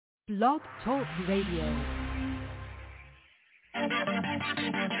Blog Talk Radio.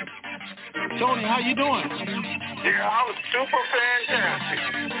 Tony, how you doing? Yeah, I'm super fantastic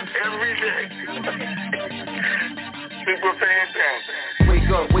every day. Super fantastic.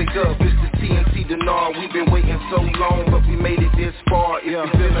 Wake up, it's the TNT Dinar. We've been waiting so long, but we made it this far. If you're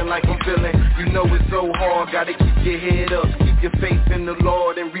feeling like I'm feeling, you know it's so hard. Gotta keep your head up, keep your faith in the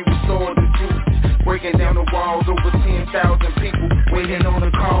Lord, and we restore the truth. Breaking down the walls, over 10,000 people waiting on the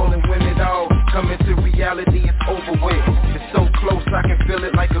call, and when it all coming to reality, it's over with. It's so close, I can feel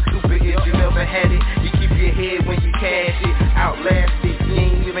it like a super hit. You never had it, you keep your head when you cash it. Outlast it, you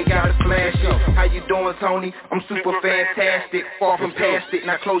ain't even gotta flash it. How you doing, Tony? I'm super fantastic, far from past it.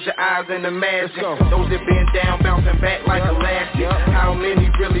 Now close your eyes and imagine those that been down, bouncing back like elastic. How many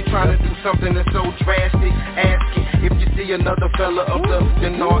really trying to do something that's so drastic? Ask it if you see another fella of the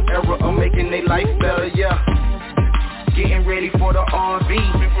Dinar era of making their life better, yeah. Getting ready for the RV,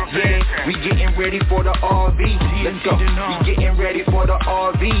 yeah. We getting ready for the RV. Let's go. We getting ready for the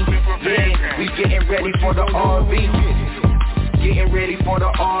RV, yeah. We getting ready for the RV. Getting ready for the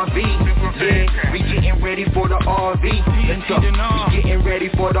RV, yeah. We getting ready for the RV. Let's go. We getting ready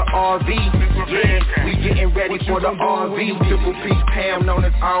for the RV, yeah. We getting ready for the RV. Triple P Pam known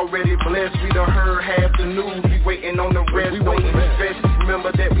as already blessed. We done heard half the news. We waiting on the rest. Waiting to stretch.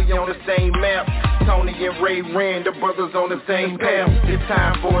 Remember that we on the same map. Tony and Ray Rand, the brothers on the same path. It's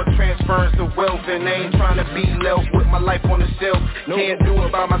time for a transference of wealth, and I ain't trying to be left with my life on the shelf. Can't do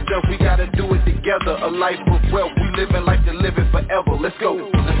it by myself, we gotta do it together. A life of wealth, we living like to live it forever. Let's go.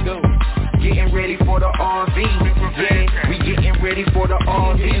 Getting ready for the RV, yeah. We getting ready for the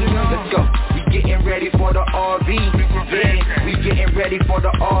RV. Let's go. We getting ready for the RV, yeah. We getting ready for the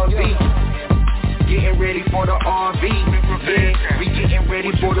RV. Getting ready for the RV, yeah. We getting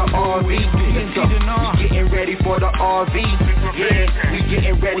ready for the RV. Let's go. We getting ready for the RV, yeah. We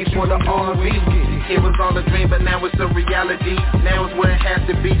getting ready for the RV. It was all a dream, but now it's a reality. Now it's where it has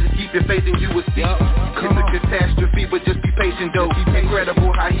to be. Just keep your faith and you will see. It's a catastrophe, but just be patient though.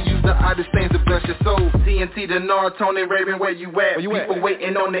 Incredible how he used the oddest things to bless your soul. TNT Dinar, Tony Raven, where you at? People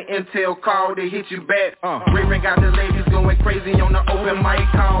waiting on the intel call to hit you back. Raven got the ladies going crazy on the open mic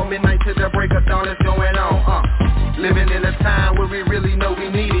call. Midnight to the break of dawn, it's going on. Living in a time where we really know we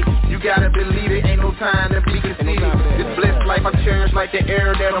need it. You gotta believe it, ain't no time to be conceited. This blessed life I cherish like the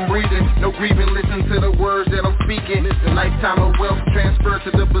air that I'm breathing. No grieving, listen to the words that I'm speaking. Lifetime of wealth transfer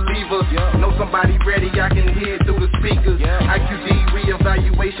to the believer. Know somebody ready, I can hear it through the speakers. IQD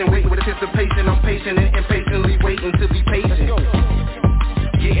reevaluation, wait with anticipation. I'm patient and impatiently waiting to be patient.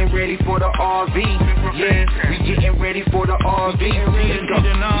 Getting ready for the RV, yeah. We getting ready for the RV.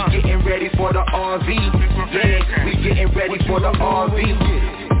 We getting ready for the RV, yeah. We getting ready for the RV.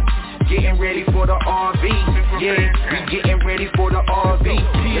 Getting ready for the RV, yeah. We getting ready for the RV.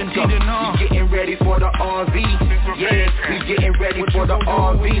 Let's go. We getting ready for the RV, yeah. We getting ready for the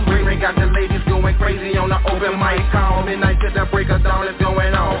RV. Ray got the ladies going crazy on the open mic call. Midnight to the break of dawn is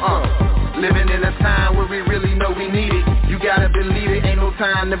going on. Living in a time where we really know we need it. You gotta believe it, ain't no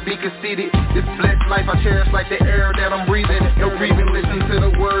time to be conceited. This blessed life I cherish like the air that I'm breathing. No grieving, listen to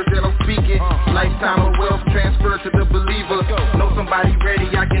the words that I'm speaking. Lifetime of wealth transfer to the believer. Know somebody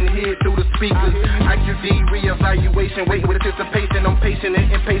ready, I can hear it through the speakers. IQD reevaluation, wait with anticipation. I'm patient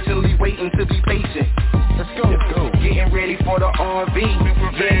and impatiently waiting to be patient. Let's go. Getting ready for the RV,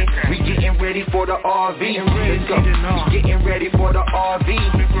 yeah. We getting ready for the RV. Let's go. We getting ready for the RV,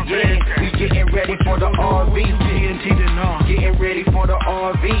 yeah. We getting ready for the RV. Getting ready for the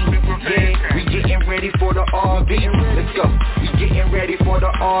RV, yeah. We getting ready for the RV. Let's go. We getting ready for the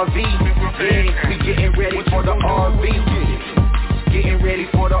RV, yeah. We getting ready for the RV. Getting ready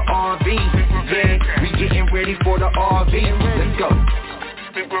for the RV, yeah. We getting ready for the RV. Let's go.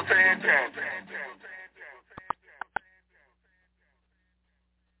 Super fantastic.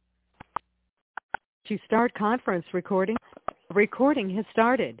 To start conference recording has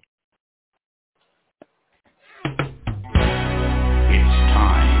started. It's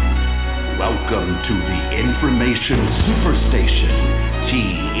time. Welcome to the Information Superstation,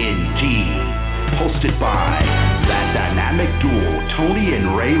 TNT. Hosted by that dynamic duo, Tony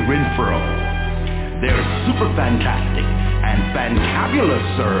and Ray Renfro. They're super fantastic and fantabulous,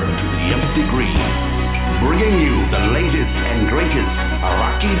 sir, to the nth degree. Bringing you the latest and greatest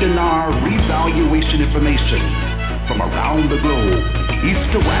Iraqi dinar revaluation information from around the globe, east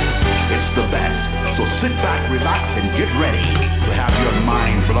to west. It's the best. So sit back, relax, and get ready to have your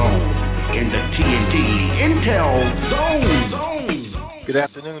mind blown in the TNT Intel Zone. Good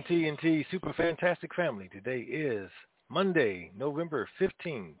afternoon, TNT Super Fantastic family. Today is Monday, November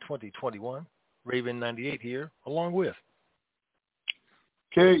 15, 2021. Raven 98 here, along with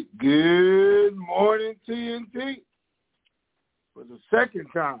Okay, good morning, TNT. For the second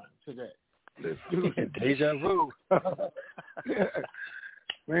time today. Let's do it. Deja vu. Yeah.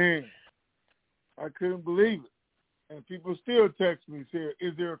 Man, I couldn't believe it. And people still text me, say,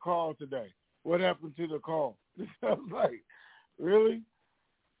 is there a call today? What happened to the call? I was like, really?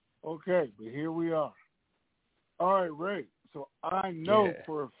 Okay, but here we are. All right, Ray. So I know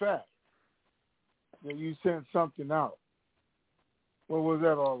for a fact that you sent something out. What was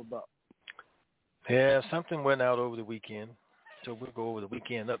that all about? Yeah, something went out over the weekend. So we'll go over the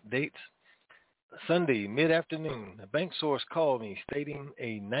weekend updates. Sunday, mid-afternoon, a bank source called me stating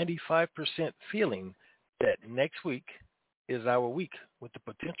a 95% feeling that next week is our week with the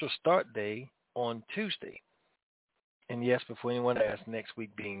potential start day on Tuesday. And yes, before anyone asks, next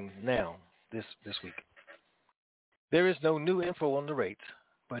week being now, this week. There is no new info on the rates,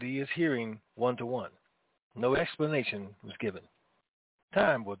 but he is hearing 1-to-1. No explanation was given.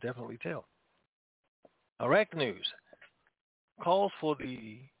 Time will definitely tell. Iraq news calls for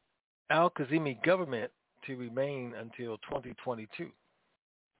the al-Kazemi government to remain until 2022.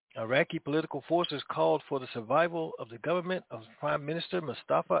 Iraqi political forces called for the survival of the government of Prime Minister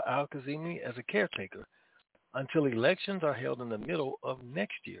Mustafa al-Kazemi as a caretaker until elections are held in the middle of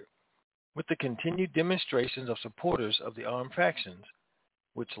next year, with the continued demonstrations of supporters of the armed factions,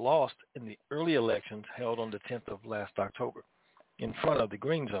 which lost in the early elections held on the 10th of last October in front of the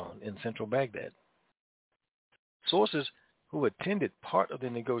Green Zone in central Baghdad. Sources who attended part of the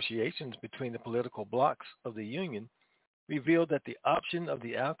negotiations between the political blocs of the Union revealed that the option of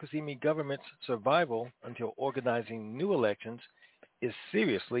the al-Kazemi government's survival until organizing new elections is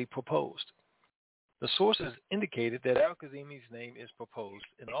seriously proposed. The sources indicated that al-Kazemi's name is proposed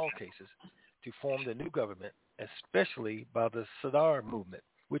in all cases to form the new government, especially by the Sadr movement,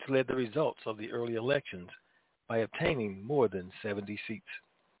 which led the results of the early elections by obtaining more than 70 seats.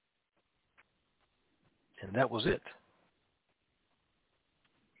 And that was it.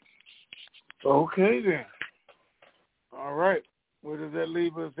 Okay, then. All right. Where does that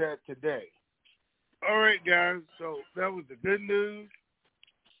leave us at today? All right, guys. So that was the good news.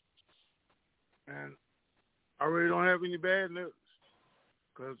 And I really don't have any bad news.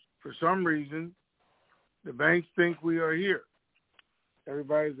 Because for some reason, the banks think we are here.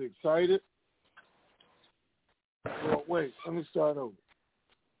 Everybody's excited. Well, wait. Let me start over.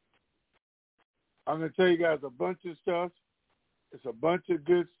 I'm going to tell you guys a bunch of stuff. It's a bunch of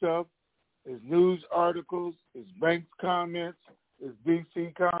good stuff. It's news articles, it's Banks comments, it's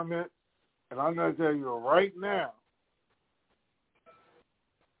BC comments, and I'm going to tell you right now,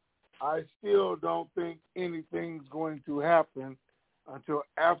 I still don't think anything's going to happen until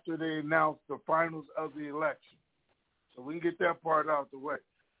after they announce the finals of the election. So we can get that part out the way.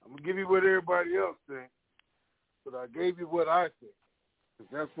 I'm going to give you what everybody else thinks, but I gave you what I think,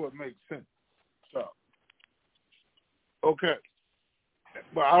 because that's what makes sense. So, okay.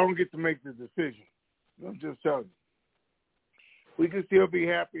 But I don't get to make the decision. I'm just telling you. We can still be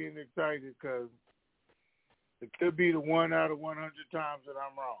happy and excited because it could be the 1 out of 100 times that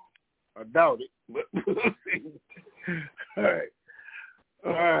I'm wrong. I doubt it, but we'll see.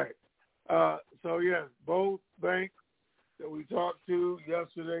 All right. So, yes, both banks that we talked to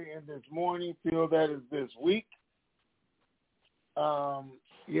yesterday and this morning feel that is this week.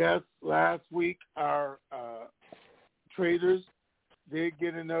 Yes, last week our traders did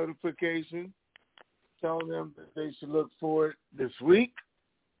get a notification telling them that they should look for it this week.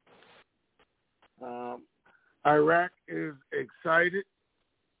 Iraq is excited.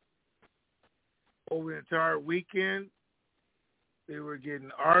 Over the entire weekend, they were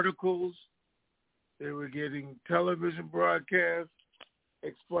getting articles. They were getting television broadcasts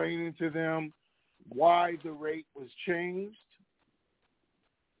explaining to them why the rate was changed,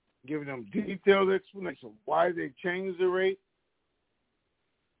 giving them detailed explanation of why they changed the rate,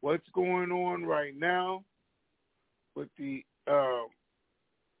 what's going on right now with the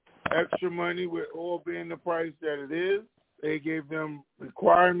extra money with oil being the price that it is. They gave them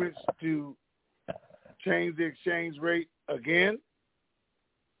requirements to change the exchange rate again,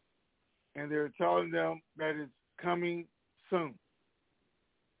 and they're telling them that it's coming soon.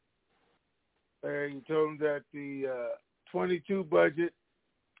 You told them that the 22 budget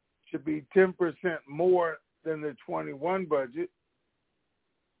should be 10% more than the 21 budget,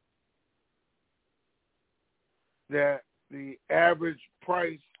 that the average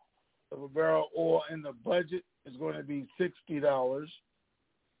price of a barrel of oil in the budget is going to be $60.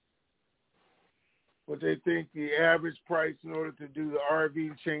 But they think the average price in order to do the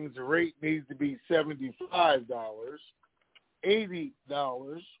RV change the rate needs to be $75, $80.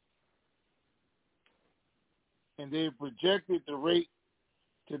 And they projected the rate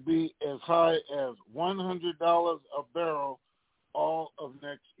to be as high as $100 a barrel all of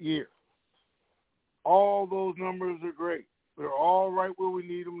next year. All those numbers are great. They're all right where we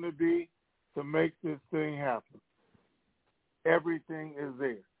need them to be to make this thing happen. Everything is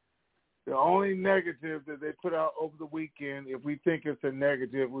there. The only negative that they put out over the weekend, if we think it's a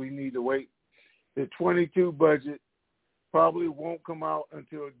negative, we need to wait. The 22 budget probably won't come out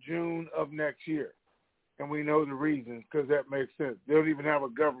until June of next year. And we know the reasons because that makes sense. They don't even have a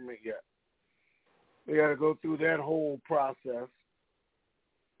government yet. They got to go through that whole process,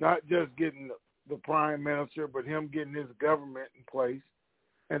 not just getting the prime minister, but him getting his government in place.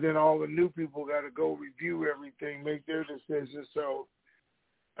 And then all the new people got to go review everything, make their decisions. So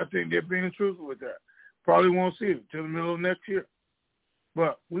I think they're being truthful with that. Probably won't see it until the middle of next year.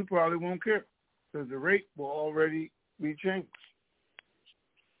 But we probably won't care because the rate will already be changed.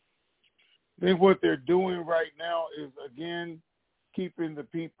 I think what they're doing right now is, again, keeping the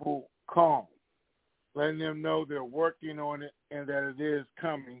people calm, letting them know they're working on it and that it is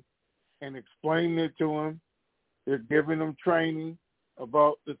coming, and explaining it to them. They're giving them training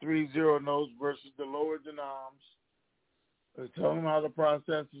about the 3-0 notes versus the lower denoms. They're telling them how the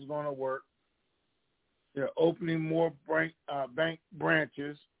process is going to work. They're opening more bank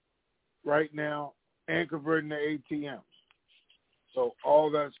branches right now and converting the ATMs. So all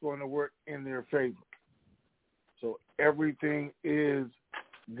that's going to work in their favor. So everything is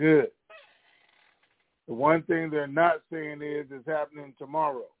good. The one thing they're not saying is it's happening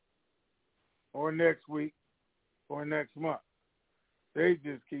tomorrow or next week or next month. They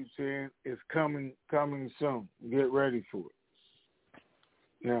just keep saying it's coming soon. Get ready for it.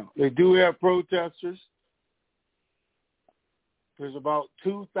 Now, they do have protesters. There's about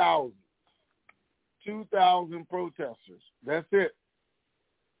 2,000 protesters. That's it.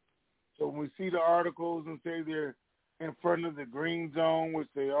 So when we see the articles and say they're in front of the green zone, which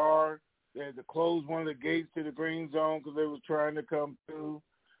they are, they had to close one of the gates to the green zone because they were trying to come through.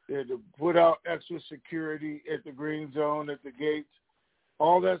 They had to put out extra security at the green zone, at the gates.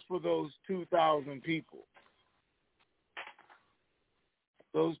 All that's for those 2,000 people.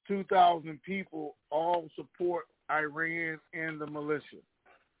 Those 2,000 people all support Iran and the militia.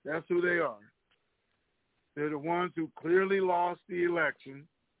 That's who they are. They're the ones who clearly lost the election,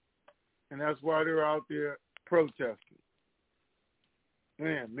 and that's why they're out there protesting.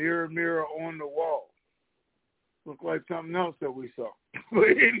 Man, mirror, mirror on the wall. Looked like something else that we saw. But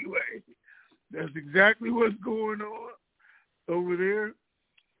anyway, that's exactly what's going on over there.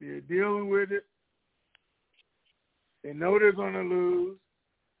 They're dealing with it. They know they're going to lose.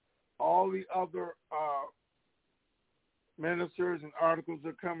 All the other ministers and articles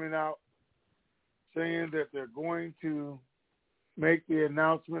are coming out saying that they're going to make the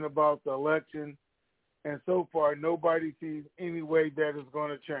announcement about the election, and so far nobody sees any way that is going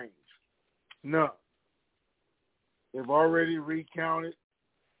to change. None. They've already recounted.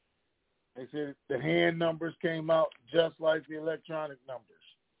 They said the hand numbers came out just like the electronic numbers.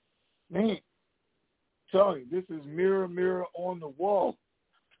 Man, sorry, this is mirror, mirror on the wall.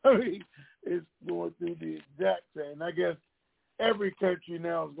 I mean, it's going through the exact same. I guess every country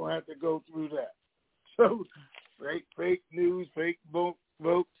now is going to have to go through that. So fake news, fake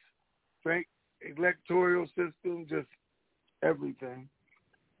votes, fake electoral system, just everything.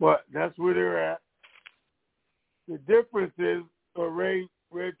 But that's where they're at. The difference is, Ray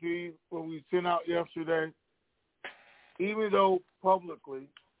read to you what we sent out yesterday, even though publicly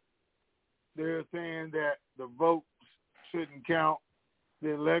they're saying that the votes shouldn't count, the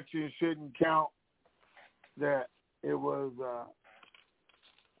election shouldn't count, that it was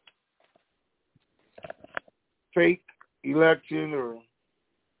fake election or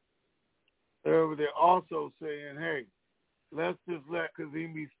whatever. They're also saying, hey, let's just let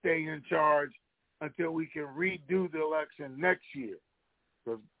Kazemi stay in charge until we can redo the election next year.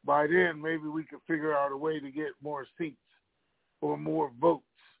 Because by then, maybe we could figure out a way to get more seats or more votes.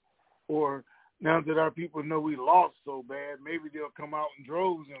 Or now that our people know we lost so bad, maybe they'll come out in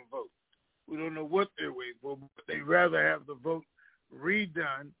droves and vote. We don't know what they're waiting for, but they'd rather have the vote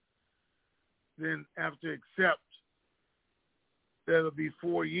redone than have to accept that it'll be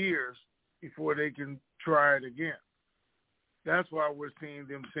 4 years before they can try it again. That's why we're seeing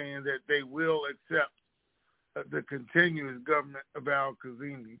them saying that they will accept the continuous government of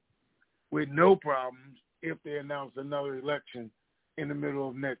al-Kazemi with no problems if they announce another election in the middle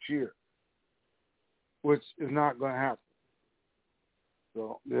of next year, which is not going to happen.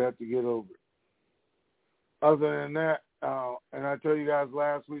 So they have to get over it. Other than that, and I told you guys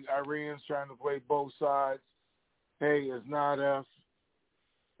last week, Iran's trying to play both sides. Hey, it's not us.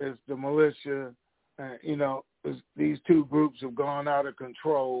 It's the militia. these two groups have gone out of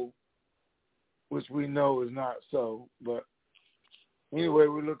control, which we know is not so. But anyway,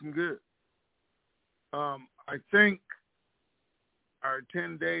 we're looking good. I think our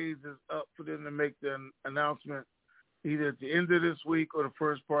 10 days is up for them to make the announcement either at the end of this week or the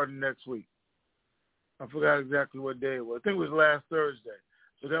first part of next week. I forgot exactly what day it was. I think it was last Thursday.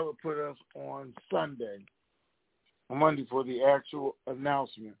 So that would put us on Monday for the actual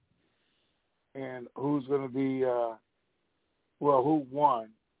announcement. And who's going to be, who won.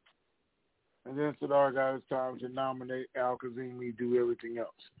 And then Sadar got his time to nominate Al-Kazimi, do everything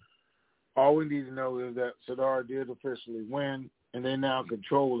else. All we need to know is that Sadar did officially win, and they now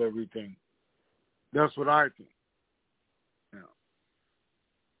control everything. That's what I think. Now,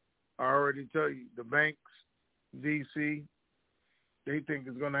 I already tell you, the banks, D.C., they think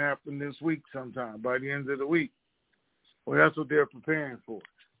it's going to happen this week sometime, by the end of the week. Well, that's what they're preparing for.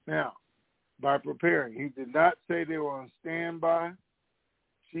 Now, by preparing, he did not say they were on standby.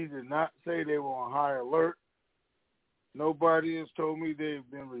 She did not say they were on high alert. Nobody has told me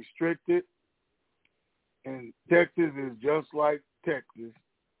they've been restricted. And Texas is just like Texas.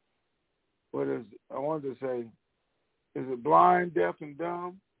 What is it? I wanted to say, is it blind, deaf, and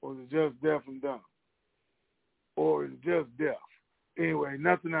dumb? Or is it just deaf and dumb? Or is it just deaf? Anyway,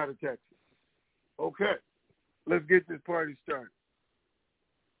 nothing out of Texas. Okay, let's get this party started.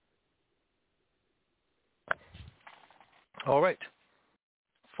 All right.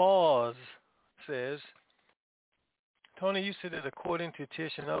 Foz says, Tony, you said that according to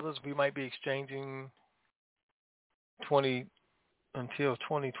Tish and others, we might be exchanging until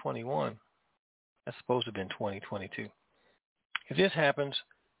 2021. That's supposed to have been 2022. If this happens,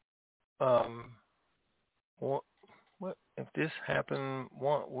 what if this happened?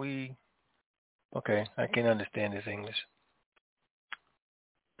 Okay, I can't understand this English.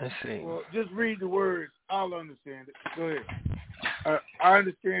 Let's see. Well, just read the words. I'll understand it. Go ahead. I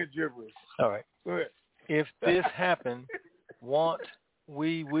understand gibberish. All right. Go ahead. If this happened,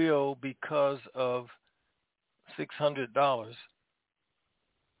 we will because of $600.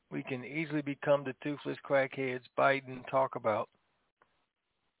 We can easily become the toothless crackheads Biden talk about.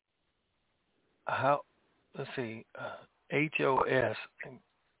 How? Let's see. HOS.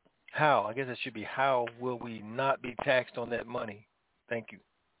 How? I guess it should be how will we not be taxed on that money? Thank you.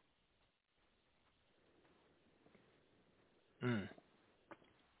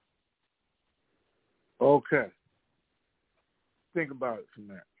 Okay. Think about it from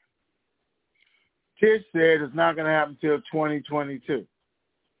that. Tish said it's not going to happen until 2022,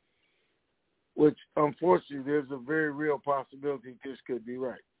 which unfortunately there's a very real possibility Tish could be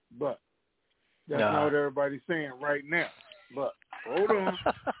right. But that's not what everybody's saying right now. But hold on.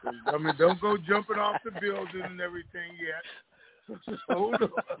 I mean, don't go jumping off the building and everything yet. Just hold on.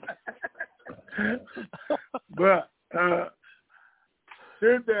 But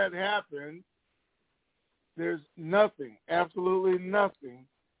should that happen, there's nothing, absolutely nothing,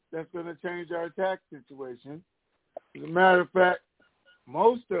 that's going to change our tax situation. As a matter of fact,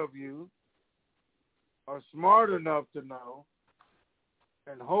 most of you are smart enough to know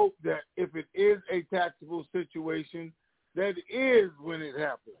and hope that if it is a taxable situation, that is when it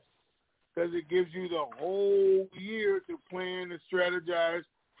happens, because it gives you the whole year to plan and strategize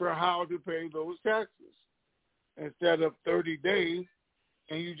for how to pay those taxes instead of 30 days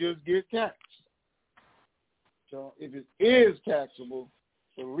and you just get taxed. So if it is taxable,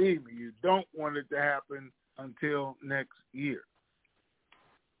 believe me, you don't want it to happen until next year.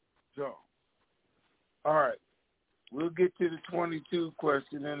 So, all right. We'll get to the 22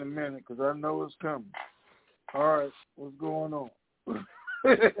 question in a minute because I know it's coming. All right. What's going on?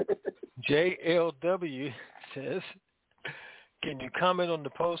 JLW says, can you comment on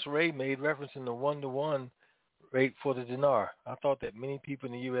the post Ray made referencing the 1-to-1 rate for the dinar? I thought that many people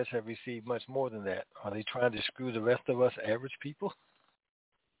in the U.S. have received much more than that. Are they trying to screw the rest of us average people?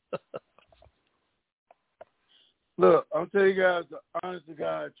 Look, I'll tell you guys the honest to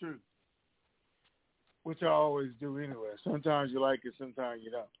God truth, which I always do anyway. Sometimes you like it, sometimes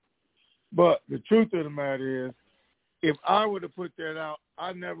you don't. But the truth of the matter is, if I would have put that out,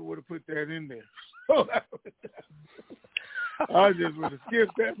 I never would have put that in there. So I just would have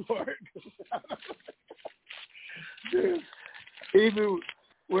skipped that part. Even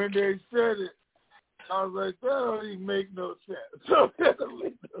when they said it, I was like, that don't even make no sense. So that don't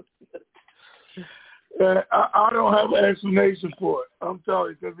make no sense. I don't have an explanation for it. I'm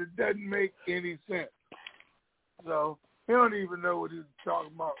telling you, because it doesn't make any sense. So he don't even know what he was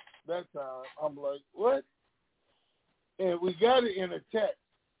talking about that time. I'm like, what? And we got it in a text,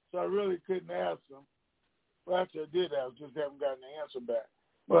 so I really couldn't ask him. Well, actually, I did ask, just haven't gotten the answer back.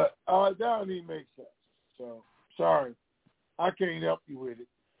 But that don't even make sense. So sorry, I can't help you with it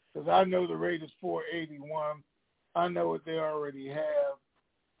because I know the rate is 481. I know what they already have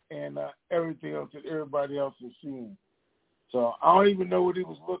and everything else that everybody else is seeing. So I don't even know what he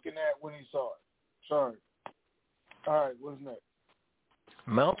was looking at when he saw it. Sorry. All right, what's next?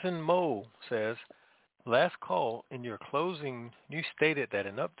 Mountain Mo says, last call, in your closing, you stated that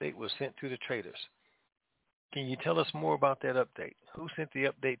an update was sent to the traders. Can you tell us more about that update? Who sent the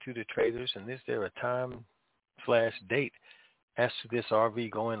update to the traders, and is there a time/date as to this RV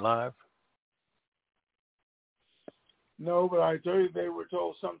going live? No, but I told you they were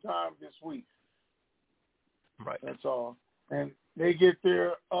told sometime this week. Right. That's all. And they get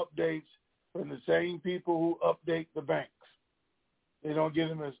their updates from the same people who update the banks. They don't get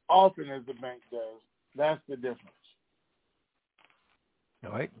them as often as the bank does. That's the difference.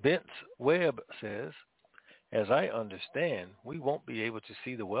 All right. Vince Webb says, as I understand, we won't be able to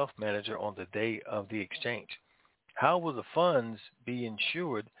see the wealth manager on the day of the exchange. How will the funds be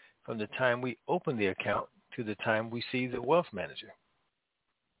insured from the time we open the account to the time we see the wealth manager?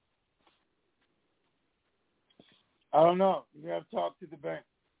 I don't know. You have to talk to the bank.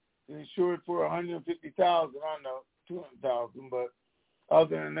 They're insured for $150,000. I know, $200,000, but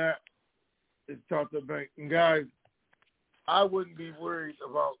other than that, it's talk to the bank. And guys, I wouldn't be worried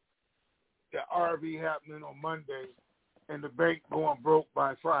about the RV happening on Monday and the bank going broke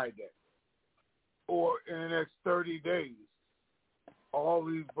by Friday or in the next 30 days. All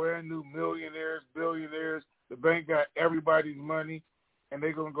these brand new millionaires, billionaires, the bank got everybody's money and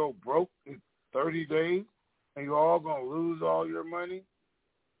they're going to go broke in 30 days and you're all going to lose all your money.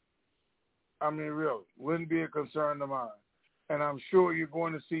 I mean, really, wouldn't be a concern of mine. And I'm sure you're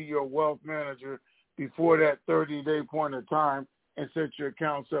going to see your wealth manager before that 30-day point of time and set your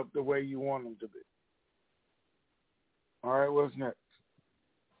accounts up the way you want them to be. All right, what's next?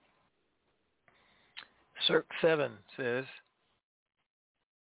 Cirque7 says,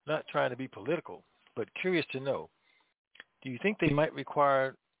 not trying to be political, but curious to know, do you think they might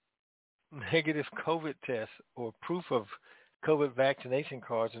require negative COVID tests or proof of COVID vaccination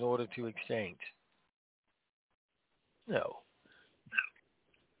cards in order to exchange? No.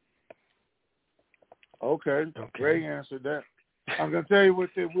 Okay. Ray answered that. I'm going to tell you what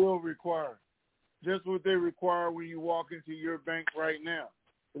they will require. Just what they require when you walk into your bank right now.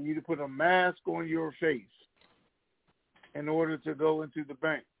 For you to put a mask on your face in order to go into the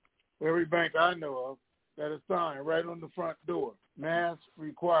bank. Every bank I know of got a sign right on the front door. Mask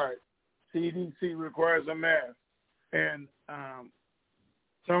required. CDC requires a mask. And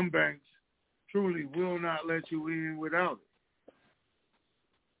some banks truly will not let you in without it.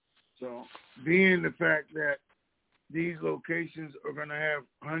 So being the fact that these locations are going to have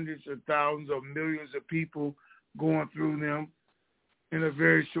hundreds of thousands or millions of people going through them in a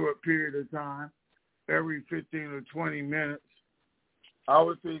very short period of time, every 15 or 20 minutes, I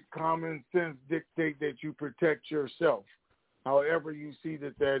would say common sense dictate that you protect yourself, however you see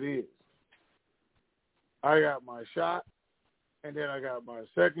that is. I got my shot, and then I got my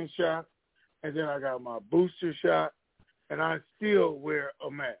second shot, and then I got my booster shot, and I still wear a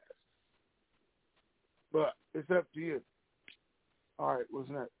mask. But it's up to you. All right, what's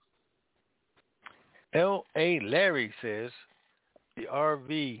next? L.A. Larry says, the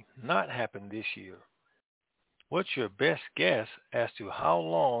RV not happened this year. What's your best guess as to how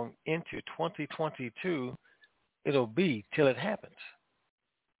long into 2022 it'll be till it happens?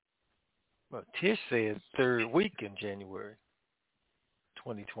 Well, Tish said third week in January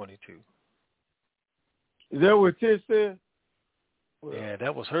 2022. Is that what Tish said? Well, yeah,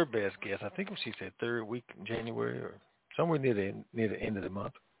 that was her best guess. I think she said third week in January or somewhere near the end of the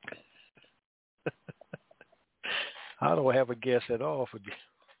month. I don't have a guess at all for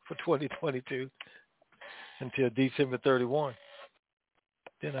 2022 until December 31.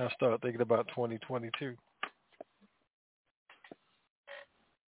 Then I'll start thinking about 2022.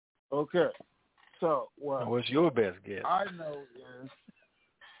 Okay. So, what's your best guess? I know is,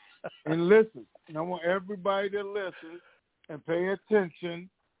 and listen, and I want everybody to listen and pay attention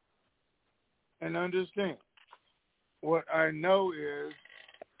and understand. What I know is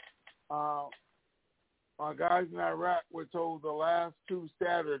our guys in Iraq were told the last 2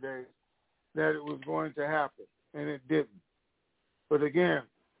 Saturdays that it was going to happen, and it didn't. But again,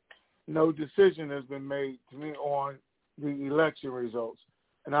 no decision has been made to me on the election results,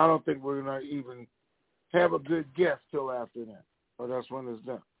 and I don't think we're going to even have a good guess till after that, or that's when it's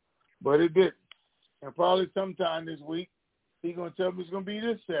done. But it didn't. And probably sometime this week, he's going to tell me it's going to be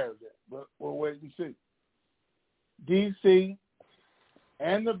this Saturday, but we'll wait and see. D.C.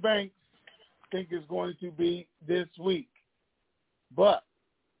 and the banks think it's going to be this week. But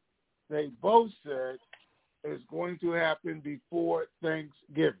they both said is going to happen before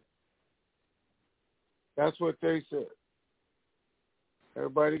Thanksgiving. That's what they said.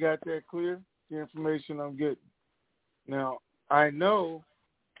 Everybody got that clear? The information I'm getting. Now, I know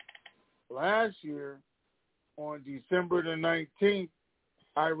last year on December the 19th,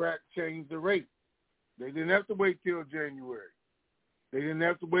 Iraq changed the rate. They didn't have to wait till January. They didn't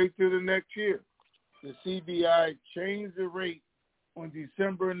have to wait till the next year. The CBI changed the rate on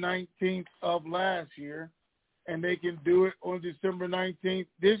December 19th of last year, and they can do it on December 19th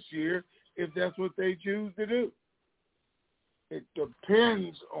this year if that's what they choose to do. It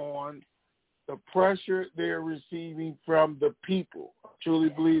depends on the pressure they're receiving from the people. I truly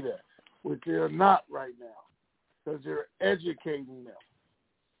believe that, which they're not right now, because they're educating them.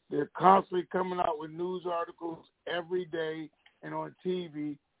 They're constantly coming out with news articles every day and on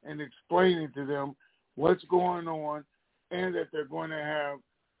TV and explaining to them what's going on and that they're going to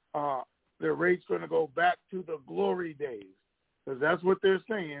have their rates going to go back to the glory days, because that's what they're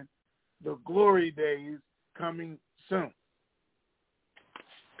saying, the glory days coming soon.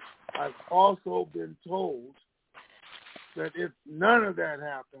 I've also been told that if none of that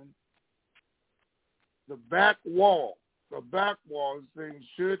happens, the back wall thing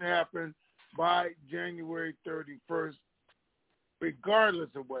should happen by January 31st, regardless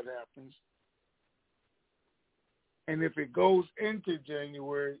of what happens. And if it goes into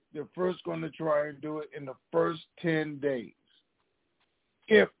January, they're first going to try and do it in the first 10 days,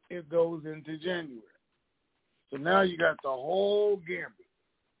 if it goes into January. So now you got the whole gambit.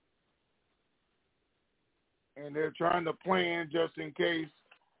 And they're trying to plan just in case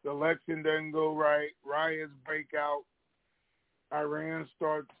the election doesn't go right, riots break out, Iran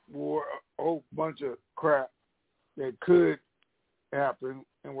starts war, a whole bunch of crap that could happen,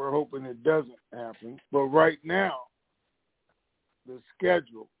 and we're hoping it doesn't happen. But right now, the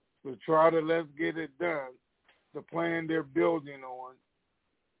schedule to try to let's get it done, the plan they're building on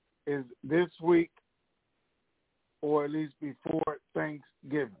is this week or at least before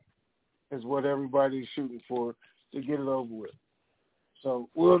Thanksgiving is what everybody's shooting for to get it over with. So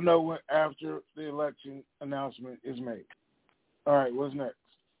we'll know when after the election announcement is made. All right, what's next?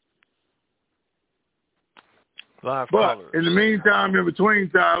 Live but callers. In the meantime, in between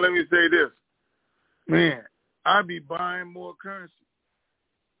time, let me say this. Man, I be buying more currency.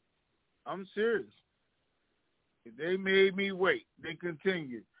 I'm serious. If they made me wait, they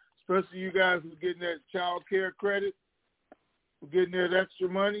continue. Especially you guys who getting that child care credit, who getting that extra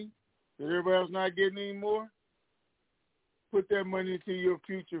money that everybody else not getting anymore. Put that money into your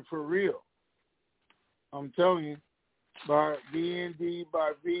future for real. I'm telling you, buy VND,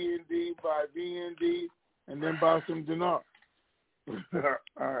 buy VND, buy VND, and then buy some dinar. All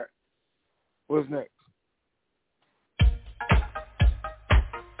right. What's next?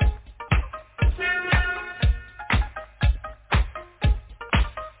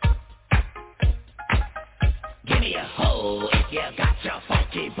 Give me a hoe if you got your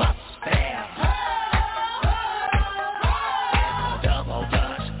funky bus fare. Double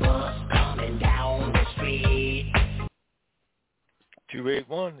Dutch bus coming down the street.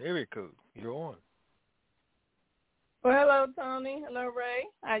 281 area code. You're on. Well, hello, Tony. Hello, Ray.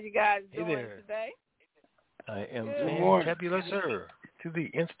 How you guys doing today? I am Good. fantabulous, sir, to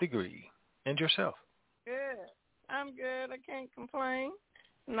the nth degree. And yourself? Good. I'm good. I can't complain.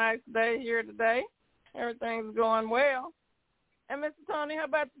 Nice day here today. Everything's going well. And Mr. Tony, how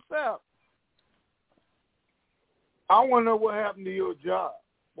about yourself? I want to know what happened to your job.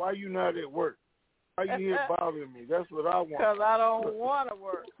 Why you not at work? Why you here bothering me? That's what I want. Because I don't want to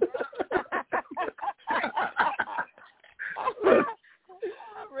work.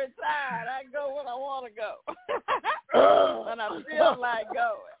 I'm retired. I go when I want to go. When I feel like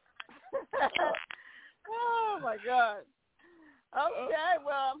going. Oh, my God. Okay,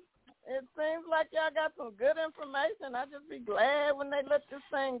 well, it seems like y'all got some good information. I'll just be glad when they let this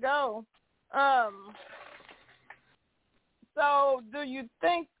thing go. So do you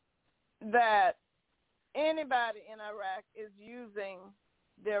think that anybody in Iraq is using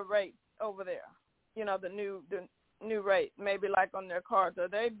their rates over there? You know, the new rate, maybe like on their cards. Are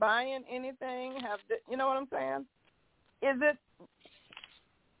they buying anything? You know what I'm saying? Is it,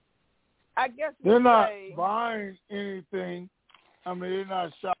 I guess they're not buying anything. I mean, they're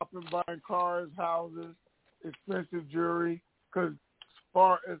not shopping, buying cars, houses, expensive jewelry, because as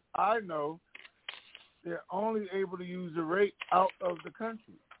far as I know, they're only able to use the rate out of the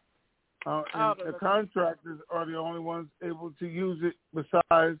country. And the contractors are the only ones able to use it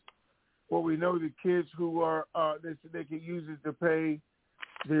besides what we know, the kids who are, they said they can use it to pay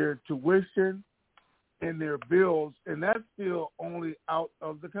their tuition and their bills, and that's still only out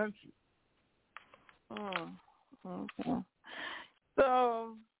of the country. Okay.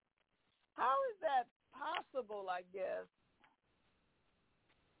 So, how is that possible, I guess?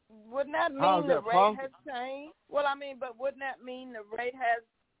 Wouldn't that mean the rate has changed? Well, I mean, but wouldn't that mean the rate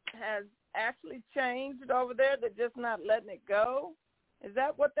has actually changed over there? They're just not letting it go? Is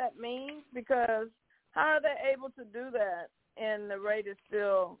that what that means? Because how are they able to do that and the rate is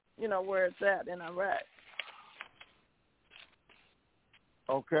still, where it's at in Iraq?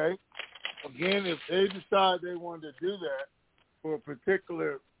 Okay. Again, if they decide they want to do that for a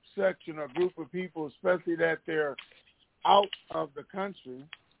particular section or group of people, especially that they're out of the country,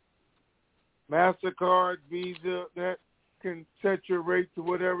 MasterCard, Visa, that can set your rate to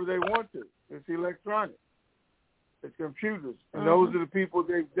whatever they want to. It's electronic. It's computers. And those are the people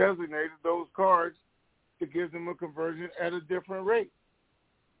they've designated, those cards, to give them a conversion at a different rate.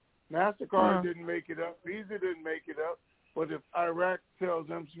 MasterCard didn't make it up. Visa didn't make it up. But if Iraq tells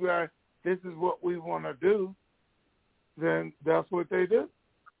them, this is what we want to do, then that's what they do.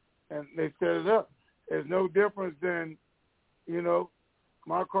 And they set it up. There's no difference than,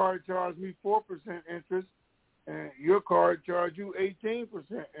 my card charged me 4% interest and your card charged you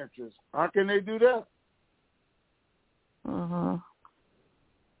 18% interest. How can they do that?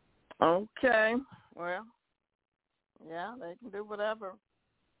 Okay. Well, yeah, they can do whatever.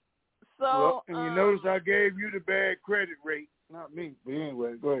 So, well, and you notice I gave you the bad credit rate, not me. But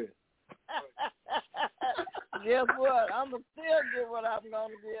anyway, go ahead. Guess what? I'm going to still get what I'm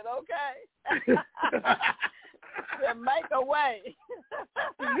going to get, okay? To make a way.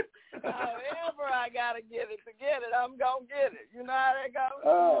 However I got to get it to get it, I'm going to get it. You know how that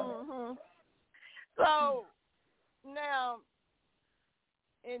goes? So, now,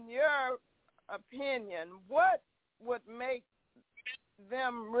 in your opinion, what would make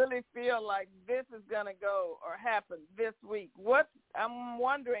them really feel like this is going to go or happen this week? I'm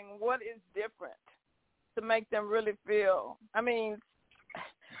wondering what is different to make them really feel. I mean,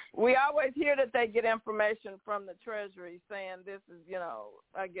 we always hear that they get information from the Treasury saying this is,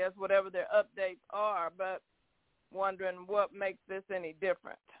 I guess whatever their updates are, but wondering what makes this any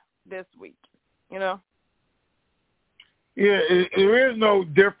different this week, Yeah, there is no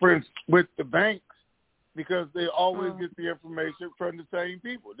difference with the banks because they always get the information from the same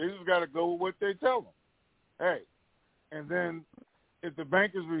people. They just got to go with what they tell them. Hey, and then if the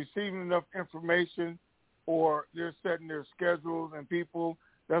bank is receiving enough information or they're setting their schedules and people,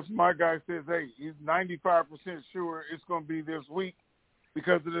 that's my guy says, hey, he's 95% sure it's going to be this week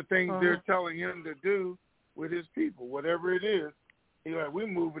because of the things they're telling him to do with his people. Whatever it is, he's like, we're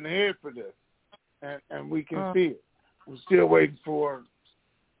moving ahead for this, and we can see it. We're still waiting for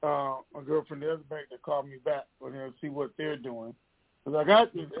a girl from the other bank to call me back and see what they're doing. Because I got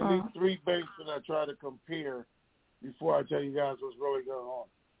at least 3 banks that I try to compare before I tell you guys what's really going on.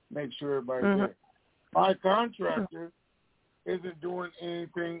 Make sure everybody's there. My contractor isn't doing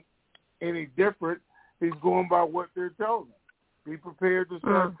anything any different. He's going by what they're telling him. Be prepared to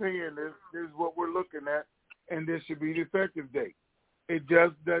start paying this. This is what we're looking at, and this should be the effective date. It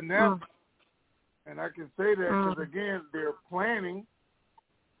just doesn't happen. And I can say that because, again, they're planning.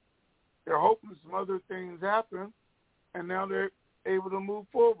 They're hoping some other things happen, and now they're able to move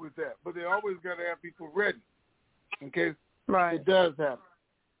forward with that. But they always got to have people ready in case it does happen.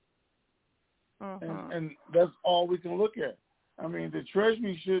 And that's all we can look at. I mean, the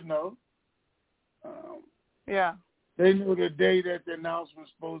Treasury should know. They knew the day that the announcement was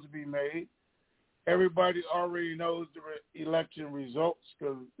supposed to be made. Everybody already knows the election results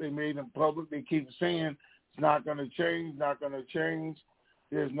because they made them public. They keep saying it's not going to change, not going to change.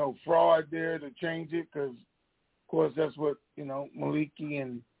 There's no fraud there to change it because, of course, that's what, Maliki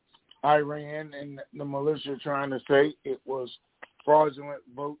and Iran and the militia are trying to say. It was fraudulent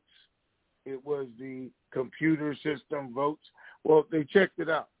votes. It was the computer system votes. Well, they checked it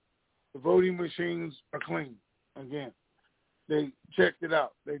out. The voting machines are clean. Again, they checked it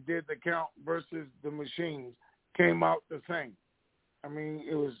out. They did the count versus the machines. Came out the same. I mean,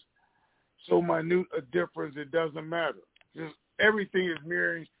 it was so minute a difference, it doesn't matter. Just everything is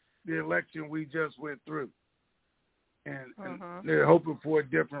mirroring the election we just went through. And they're hoping for a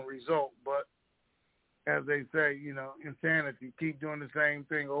different result. But as they say, insanity. Keep doing the same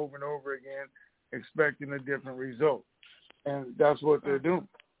thing over and over again, expecting a different result. And that's what they're doing.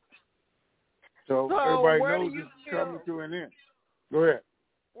 So everybody knows it's coming to an end. Go ahead.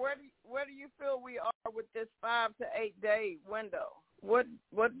 Where do you feel we are with this 5 to 8 day window? What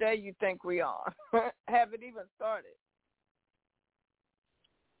day you think we are? Have it even started?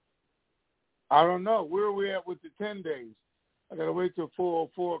 I don't know. Where are we at with the 10 days? I got to wait till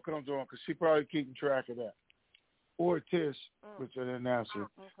 404 comes on because she probably keeping track of that. or Tish, which I didn't answer,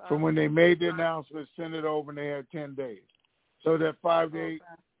 from when they made the announcement, sent it over, and they had 10 days. So that 5 to 8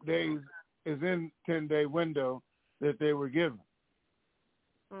 days is in 10-day window that they were given.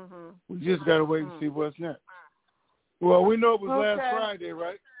 We just got to wait and see what's next. Well, we know it was last Friday,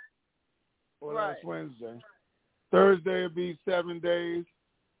 right? Or last Wednesday. Thursday will be 7 days.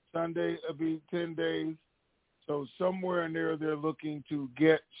 Sunday will be 10 days. So somewhere in there, they're looking to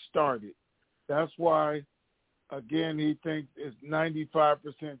get started. That's why, again, he thinks it's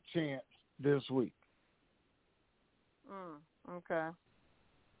 95% chance this week. Okay.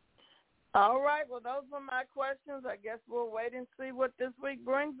 All right. Well, those were my questions. I guess we'll wait and see what this week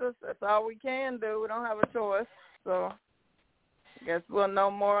brings us. That's all we can do. We don't have a choice. So I guess we'll know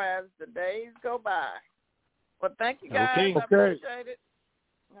more as the days go by. Well, thank you, guys. I appreciate it.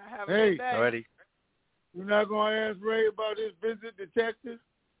 Have a good day. Alrighty. You're not going to ask Ray about his visit to Texas?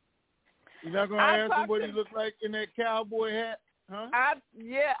 You're not going to ask him what he looked like in that cowboy hat? Huh? I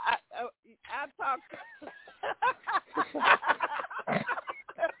talked.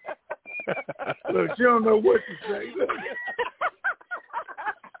 Look, she don't know what to say.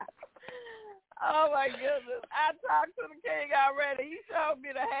 Oh, my goodness. I talked to the king already. He showed me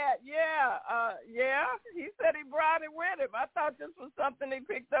the hat. Yeah. He said he brought it with him. I thought this was something he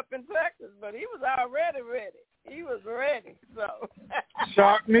picked up in Texas, but he was already ready. He was ready. So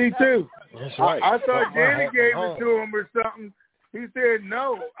shocked me, too. That's right. I thought Danny gave it to him or something. He said,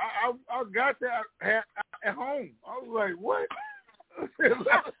 no, I got that hat at home. I was like, what?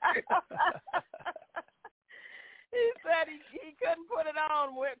 He said he couldn't put it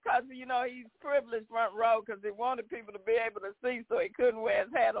on because, he's privileged front row because he wanted people to be able to see, so he couldn't wear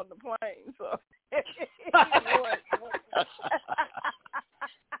his hat on the plane. So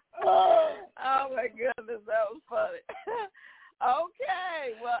oh, my goodness, that was funny.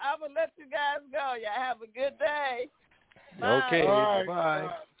 Okay, well, I'm going to let you guys go. Y'all have a good day. Bye. Okay, bye. Bye.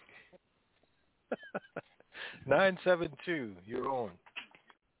 972, you're on.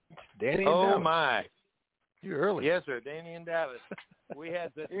 Danny and Dallas. My. You're early. Yes, sir, Danny and Dallas. We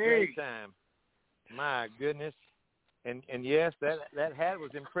had such a great time. My goodness. And yes, that hat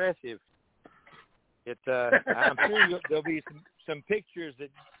was impressive. I'm sure there'll be some pictures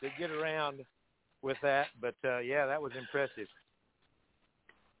that get around with that, but yeah, that was impressive.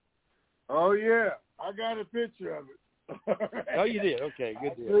 Oh, yeah. I got a picture of it. Oh, you did? Okay,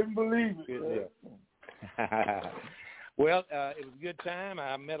 good deal. I couldn't believe it. Good deal. Well, it was a good time.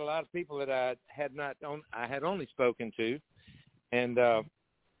 I met a lot of people that I had only spoken to, and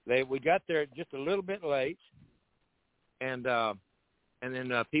we got there just a little bit late, and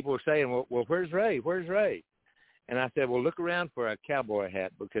then people were saying, well, where's Ray? Where's Ray? And I said, well, look around for a cowboy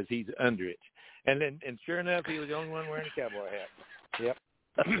hat because he's under it. And sure enough, he was the only one wearing a cowboy hat. Yep.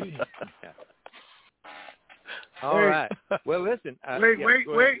 All right. Well, listen.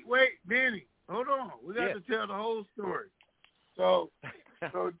 Wait, Danny. Hold on. We got to tell the whole story. So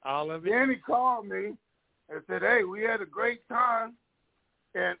all of it. Danny called me and said, hey, we had a great time.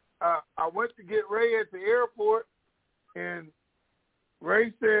 And I went to get Ray at the airport. And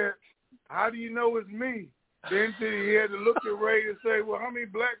Ray said, how do you know it's me? Then he had to look at Ray and say, well, how many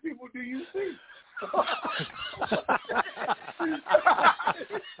black people do you see?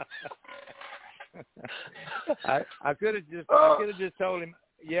 I could have just told him,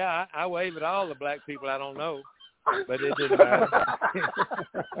 yeah, I wave at all the black people I don't know, but it didn't matter.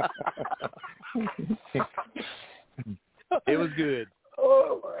 It was good.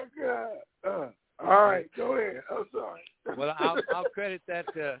 Oh my God! All right, go ahead. I'm sorry. Well, I'll credit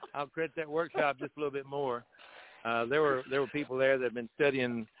that workshop just a little bit more. There were people there that have been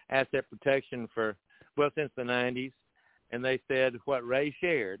studying asset protection since the 90s, and they said what Ray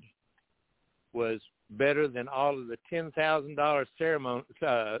shared was better than all of the $10,000 ceremony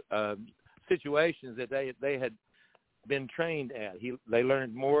situations that they had been trained at. They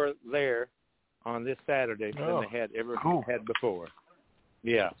learned more there on this Saturday than they had ever had before.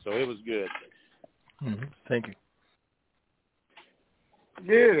 Yeah, so it was good. Mm-hmm. Thank you.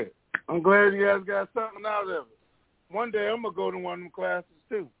 Yeah, I'm glad you guys got something out of it. One day I'm going to go to one of them classes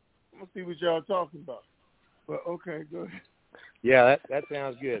too. I'm going to see what y'all talking about. But okay, go ahead. Yeah, that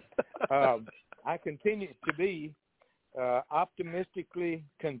sounds good. I continue to be optimistically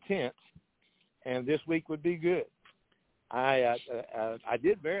content, and this week would be good. I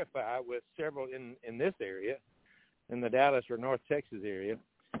did verify with several in this area, in the Dallas or North Texas area,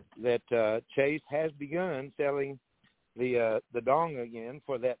 that Chase has begun selling the dong again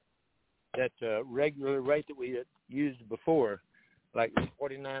for that regular rate that we had used before, like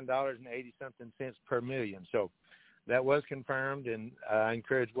 $49.80 per million. So that was confirmed, and I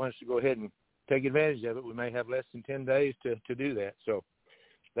encourage ones to go ahead and take advantage of it. We may have less than 10 days to do that. So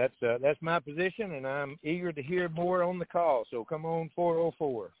that's my position, and I'm eager to hear more on the call. So come on,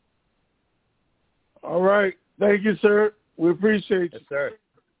 404. All right. Thank you, sir. We appreciate you. Yes, sir.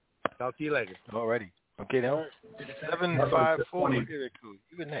 Talk to you later. All righty. Okay, now. 754.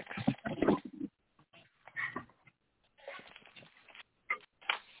 You're next.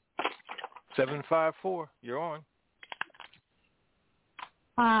 Seven 754. You're on.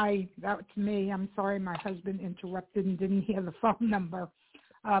 Hi, that's me. I'm sorry my husband interrupted and didn't hear the phone number.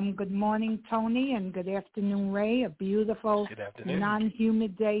 Good morning, Tony, and good afternoon, Ray. A beautiful,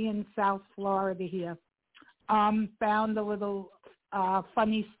 non-humid day in South Florida here. Found a little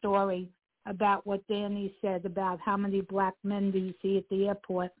funny story about what Danny said about how many black men do you see at the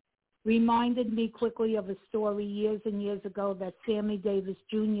airport. Reminded me quickly of a story years and years ago that Sammy Davis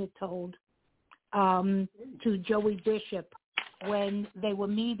Jr. told to Joey Bishop when they were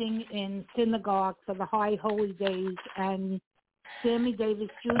meeting in synagogue for the High Holy Days, and Sammy Davis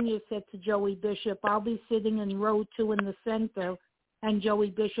Jr. said to Joey Bishop, "I'll be sitting in row 2 in the center," and Joey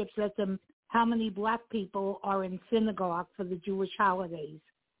Bishop said to him, "How many black people are in synagogue for the Jewish holidays?"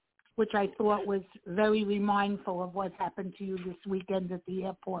 Which I thought was very remindful of what happened to you this weekend at the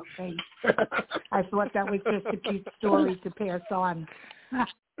airport, Faith. I thought that was just a cute story to pass on,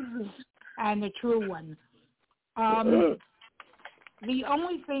 and a true one. The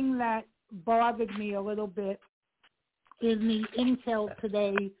only thing that bothered me a little bit in the intel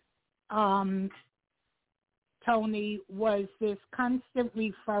today, Tony, was this constant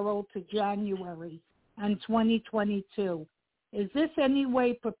referral to January and 2022. Is this any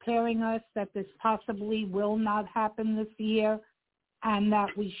way preparing us that this possibly will not happen this year and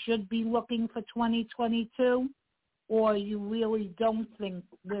that we should be looking for 2022? Or you really don't think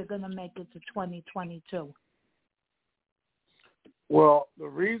we're going to make it to 2022? Well, the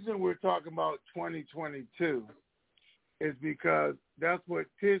reason we're talking about 2022 is because that's what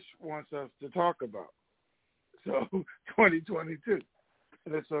Tish wants us to talk about. So 2022.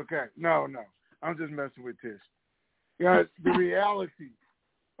 That's okay. No. I'm just messing with Tish. Yeah, the reality.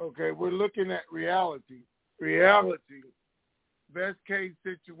 Okay, we're looking at reality. Reality, best case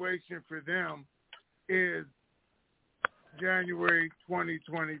situation for them is January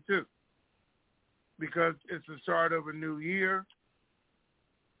 2022 because it's the start of a new year.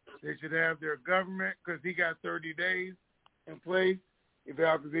 They should have their government because he got 30 days in place. If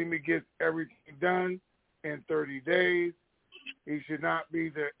Al-Kazemi gets everything done in 30 days, he should not be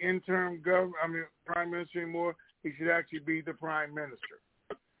the interim prime minister anymore. He should actually be the prime minister.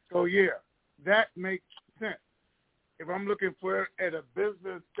 So, yeah, that makes sense. If I'm looking for it at a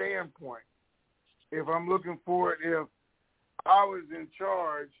business standpoint, if I'm looking for it if I was in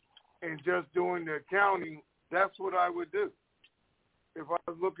charge and just doing the accounting, that's what I would do. If I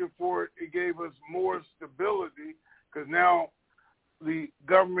was looking for it, it gave us more stability because now the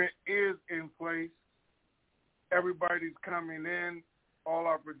government is in place. Everybody's coming in. All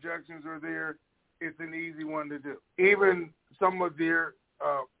our projections are there. It's an easy one to do. Even some of their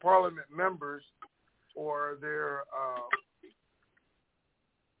parliament members or their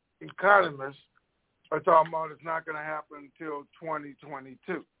economists are talking about it's not going to happen until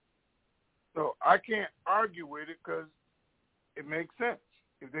 2022. So I can't argue with it because it makes sense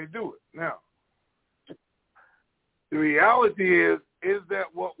if they do it. Now, the reality is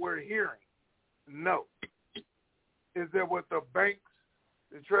that what we're hearing? No. Is that what the banks,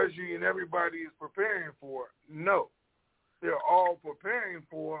 the Treasury, and everybody is preparing for? No. They're all preparing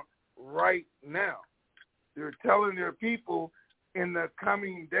for right now. They're telling their people in the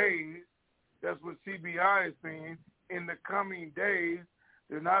coming days, that's what CBI is saying, in the coming days.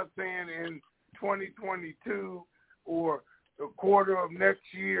 They're not saying in 2022 or the quarter of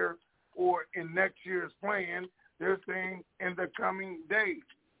next year or in next year's plan. They're saying in the coming days.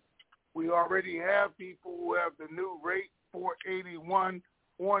 We already have people who have the new rate, 481,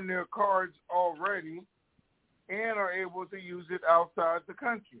 on their cards already and are able to use it outside the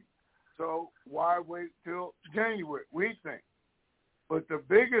country. So why wait till January, we think. But the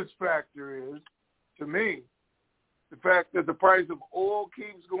biggest factor is, to me, the fact that the price of oil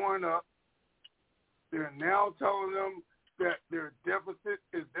keeps going up. They're now telling them that their deficit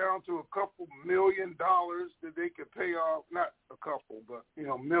is down to a couple $1 million that they could pay off, not a couple, but,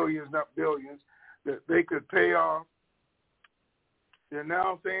 millions, not billions, that they could pay off. They're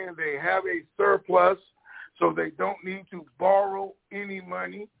now saying they have a surplus, so they don't need to borrow any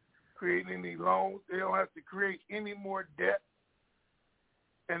money, create any loans. They don't have to create any more debt.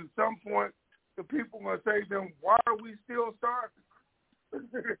 And at some point, the people are going to say to them, why are we still starving?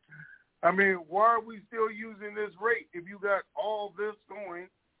 Why are we still using this rate if you got all this going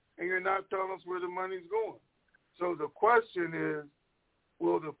and you're not telling us where the money's going. So the question is,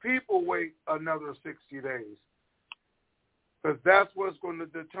 will the people wait another 60 days? Because that's what's going to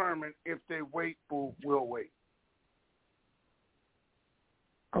determine if they wait or will wait.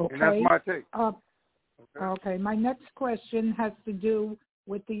 Okay. And that's my take. Okay. My next question has to do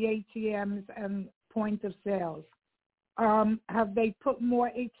with the ATMs and point of sales. Have they put more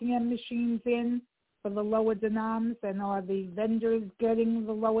ATM machines in for the lower denoms, and are the vendors getting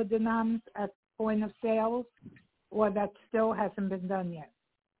the lower denoms at point of sales, or that still hasn't been done yet?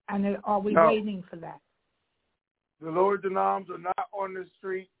 And are we waiting for that? The lower denoms are not on the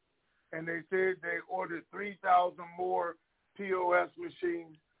street, and they said they ordered 3,000 more POS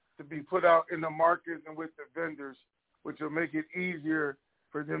machines to be put out in the markets and with the vendors, which will make it easier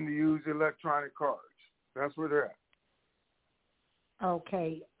for them to use electronic cards. That's where they're at.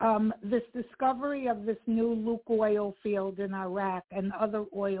 Okay. This discovery of this new Luke oil field in Iraq and other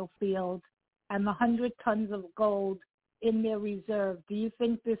oil fields and the 100 tons of gold in their reserve, do you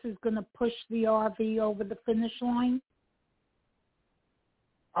think this is going to push the RV over the finish line?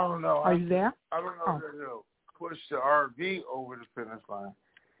 I don't know. Are you there? I don't know if it'll push the RV over the finish line.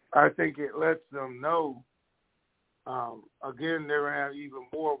 I think it lets them know, again, they're going to have even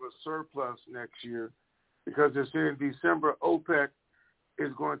more of a surplus next year, because they're saying December OPEC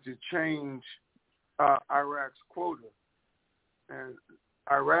is going to change Iraq's quota. And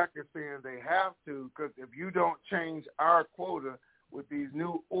Iraq is saying they have to, because if you don't change our quota with these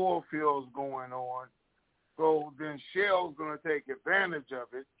new oil fields going on, so then Shell's going to take advantage of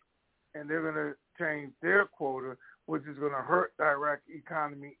it, and they're going to change their quota, which is going to hurt the Iraqi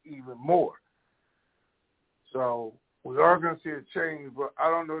economy even more. So we are going to see a change, but I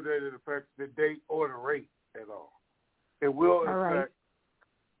don't know that it affects the date or the rate at all. It will affect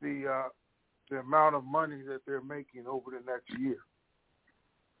the amount of money that they're making over the next year.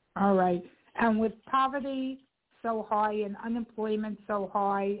 All right. And with poverty so high and unemployment so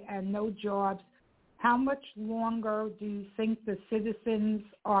high and no jobs, how much longer do you think the citizens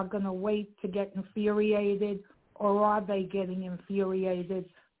are going to wait to get infuriated, or are they getting infuriated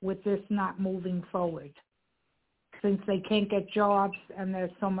with this not moving forward, since they can't get jobs and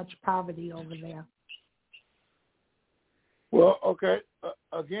there's so much poverty over there? Well, okay.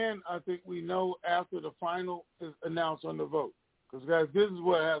 Again, I think we know after the final is announced on the vote. Because, guys, this is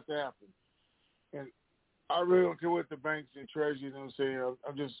what has to happen. And I really don't care what the banks and treasuries are saying.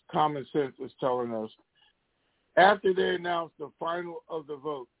 I'm just common sense is telling us. After they announce the final of the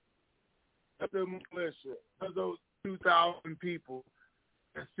vote, the militia, those 2,000 people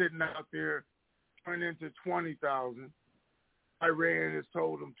that's sitting out there turn into 20,000, Iran has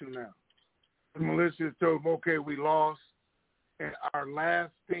told them to now. The militia has told them, okay, we lost, and our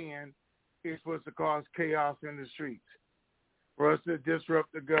last stand is supposed to cause chaos in the streets, for us to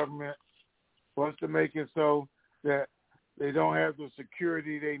disrupt the government, for us to make it so that they don't have the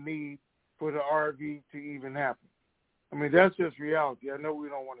security they need for the RV to even happen. I mean, that's just reality. I know we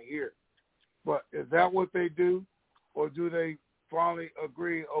don't want to hear it. But is that what they do? Or do they finally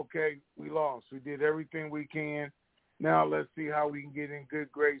agree, okay, we lost. We did everything we can. Now let's see how we can get in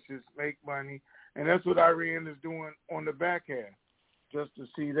good graces, make money. And that's what Iran is doing on the back half, just to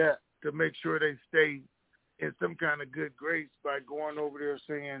see that, to make sure they stay in some kind of good grace by going over there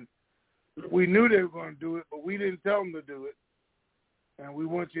saying, we knew they were going to do it, but we didn't tell them to do it. And we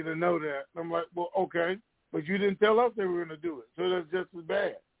want you to know that. And I'm like, well, okay, but you didn't tell us they were going to do it. So that's just as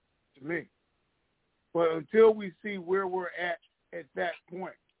bad to me. But until we see where we're at that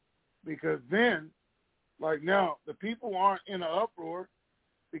point, because then, like now, the people aren't in an uproar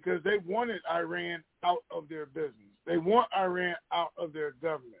because they wanted Iran out of their business. They want Iran out of their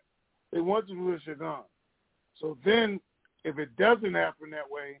government. They want the militia gone. So then, if it doesn't happen that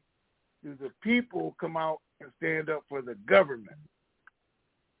way, do the people come out and stand up for the government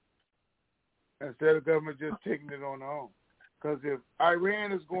instead of government just taking it on their own? Because if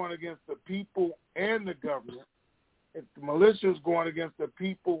Iran is going against the people and the government, if the militia is going against the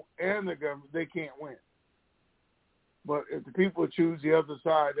people and the government, they can't win. But if the people choose the other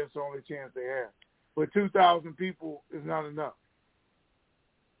side, that's the only chance they have. But 2,000 people is not enough.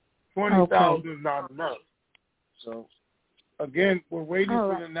 20,000 is not enough. So, again, we're waiting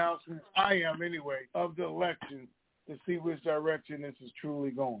for the announcement, I am anyway, of the election to see which direction this is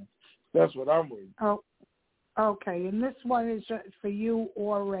truly going. That's what I'm waiting. Oh, okay. And this one is for you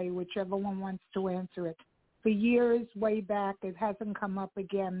or Ray, whichever one wants to answer it. For years, way back, it hasn't come up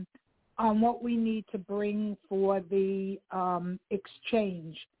again on what we need to bring for the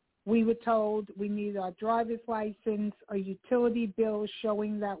exchange. We were told we need our driver's license, a utility bill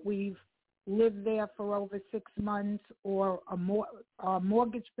showing that we've live there for over 6 months, or a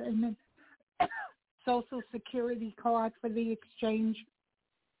mortgage payment, Social Security card for the exchange.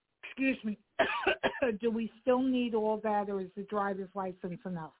 Excuse me. Do we still need all that, or is the driver's license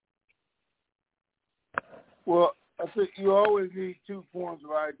enough? Well, I think you always need 2 forms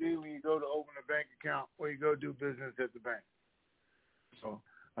of ID when you go to open a bank account or you go do business at the bank. So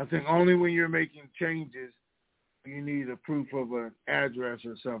I think only when you're making changes you need a proof of an address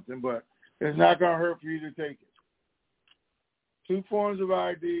or something, but it's not going to hurt for you to take it. 2 forms of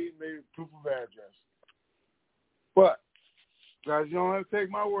ID, maybe proof of address. But, guys, you don't have to take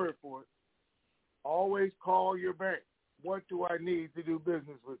my word for it. Always call your bank. What do I need to do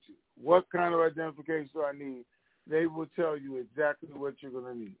business with you? What kind of identification do I need? They will tell you exactly what you're going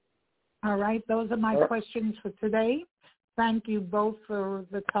to need. All right. Those are my questions for today. Thank you both for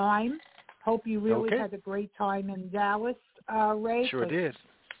the time. Hope you really had a great time in Dallas, Ray. Sure did.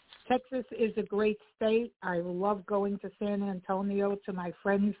 Texas is a great state. I love going to San Antonio to my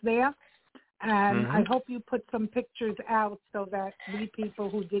friends there. And I hope you put some pictures out so that we people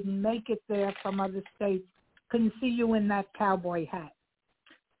who didn't make it there from other states can see you in that cowboy hat.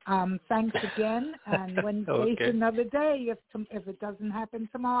 Thanks again. And Wednesday's another day if it doesn't happen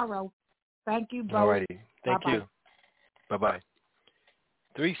tomorrow. Thank you both. All righty. Thank Bye-bye. you. Bye-bye.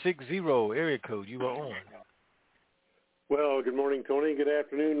 360 area code, you are on. Well, good morning, Tony. Good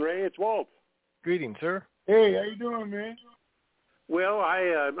afternoon, Ray. It's Walt. Greetings, sir. Hey, how you doing, man? Well,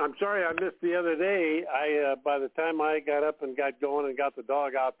 I'm sorry I missed the other day. By the time I got up and got going and got the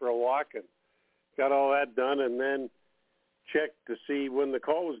dog out for a walk and got all that done and then checked to see when the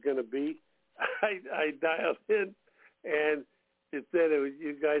call was going to be, I dialed in and it said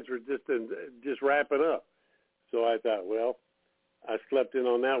you guys were just wrapping up. So I thought, well, I slept in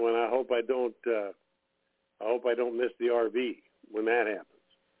on that one. I hope I don't miss the RV when that happens.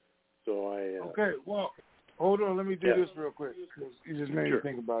 So okay. Well, hold on. Let me do this real quick because you just made me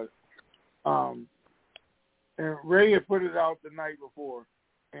think about it. And Ray had put it out the night before,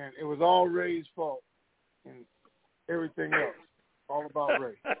 and it was all Ray's fault and everything else. All about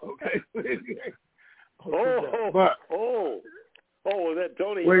Ray. Okay. That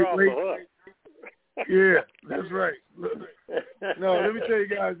Tony, you're off the hook. Yeah, that's right. No, let me tell you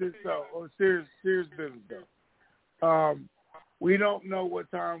guys this though. Serious business though. We don't know what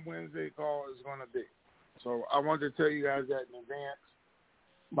time Wednesday call is going to be, so I wanted to tell you guys that in advance.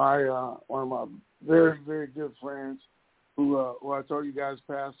 My one of my very, very good friends, who I told you guys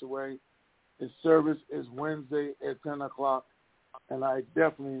passed away, his service is Wednesday at 10 o'clock, and I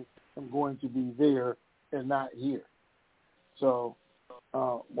definitely am going to be there and not here. So.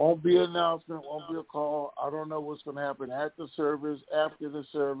 Won't be an announcement, won't be a call. I don't know what's going to happen at the service, after the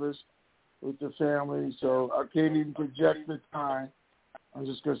service with the family, so I can't even project the time. I'm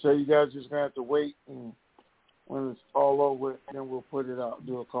just going to say you guys just going to have to wait, and when it's all over, then we'll put it out,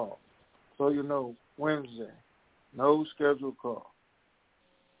 do a call. So you know, Wednesday, no scheduled call.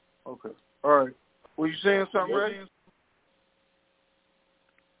 Okay. All right. Were you saying something, Ray?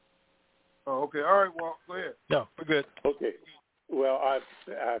 Oh, okay. All right, well, go ahead. No, we're good. Okay. Well, I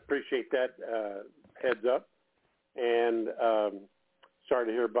appreciate that heads up, and sorry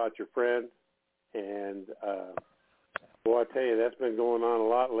to hear about your friend. And I tell you, that's been going on a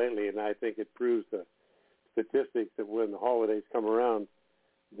lot lately, and I think it proves the statistics that when the holidays come around,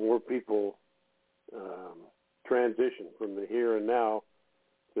 more people transition from the here and now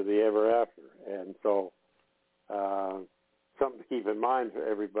to the ever after. And so something to keep in mind for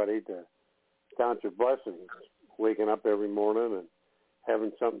everybody to count your blessings. Waking up every morning and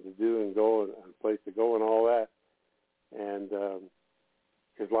having something to do and go and a place to go and all that, and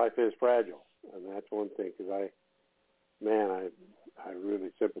because life is fragile, and that's one thing. Because I really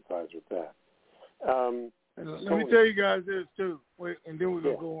sympathize with that. Let me tell you guys this too, wait, and then we're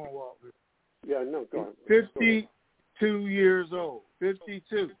gonna go on, Walter. Yeah, no, go on. 52 years old,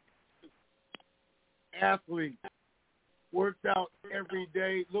 52, athlete, worked out every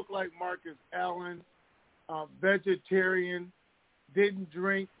day, looked like Marcus Allen. Vegetarian, didn't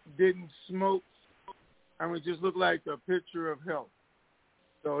drink, didn't smoke. I mean, just looked like a picture of health.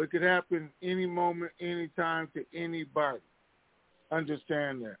 So it could happen any moment, any time to anybody.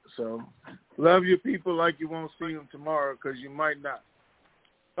 Understand that. So love your people like you won't see them tomorrow because you might not.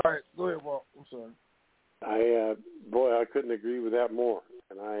 All right, go ahead, Walt. I'm sorry. I couldn't agree with that more.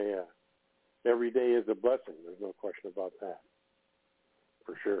 And every day is a blessing. There's no question about that,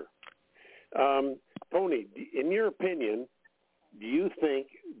 for sure. Tony, in your opinion, do you think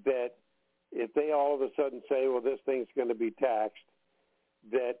that if they all of a sudden say, well, this thing's going to be taxed,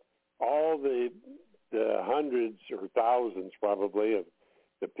 that all the hundreds or thousands probably of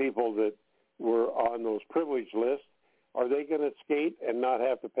the people that were on those privileged lists, are they going to skate and not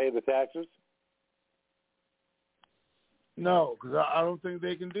have to pay the taxes? No, because I don't think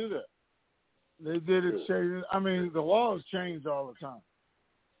they can do that. They did it change. I mean, the laws change all the time,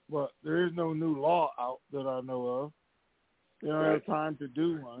 but there is no new law out that I know of. They don't have time to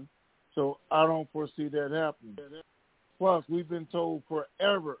do one, so I don't foresee that happening. Plus, we've been told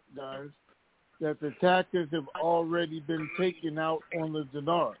forever, guys, that the taxes have already been taken out on the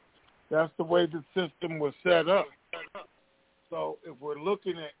dinar. That's the way the system was set up. So if we're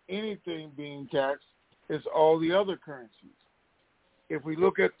looking at anything being taxed, it's all the other currencies. If we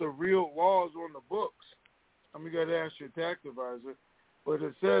look at the real laws on the books, I'm going to ask your tax advisor, but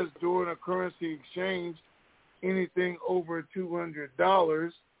it says during a currency exchange, anything over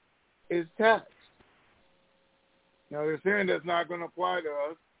 $200 is taxed. Now, they're saying that's not going to apply to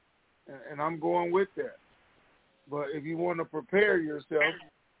us, and I'm going with that. But if you want to prepare yourself,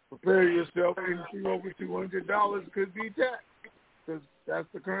 anything over $200 could be taxed, because that's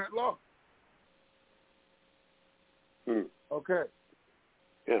the current law. Okay.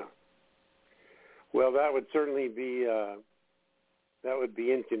 Yeah. Well, that would certainly be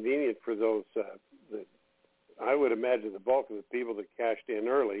inconvenient for those. I would imagine the bulk of the people that cashed in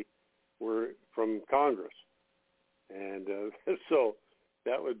early were from Congress, and so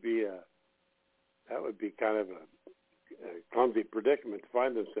that would be kind of a clumsy predicament to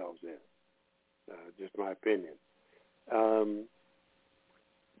find themselves in. Just my opinion.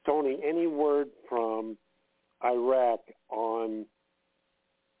 Tony, any word from Iraq on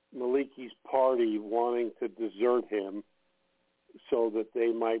Maliki's party wanting to desert him so that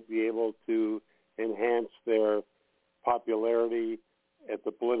they might be able to enhance their popularity at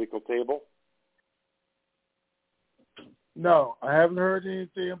the political table? No, I haven't heard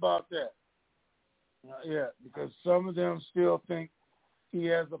anything about that. Not yet, because some of them still think he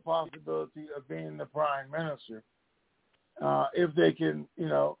has the possibility of being the prime minister if they can,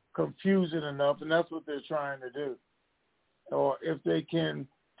 confuse it enough, and that's what they're trying to do. Or if they can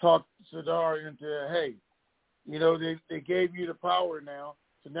talk Sadr into, hey, they gave you the power now,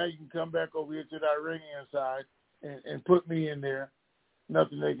 so now you can come back over here to the Iranian side and put me in there.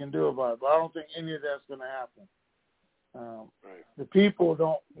 Nothing they can do about it. But I don't think any of that's going to happen. The people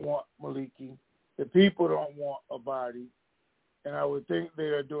don't want Maliki. The people don't want Abadi. And I would think they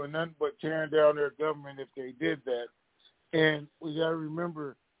are doing nothing but tearing down their government if they did that. And we got to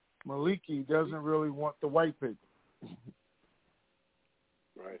remember, Maliki doesn't really want the white people.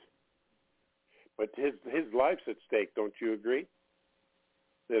 Right. But his life's at stake, don't you agree?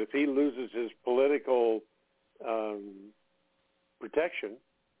 That if he loses his political protection,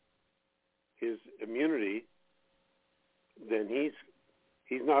 his immunity, then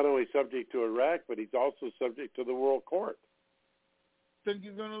he's not only subject to Iraq, but he's also subject to the World Court. I think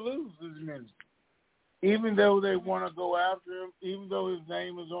he's going to lose his immunity. Even though they want to go after him, even though his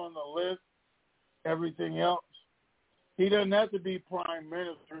name is on the list, everything else, he doesn't have to be prime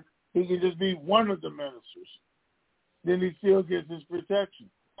minister. He can just be one of the ministers. Then he still gets his protection.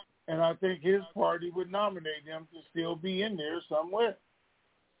 And I think his party would nominate him to still be in there somewhere.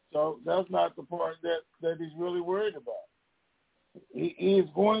 So that's not the part that he's really worried about. He is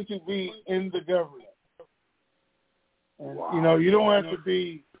going to be in the government. And, you don't have to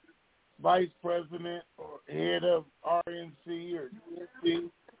be vice president or head of RNC or DNC.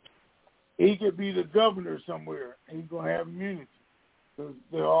 He could be the governor somewhere, and he's going to have immunity because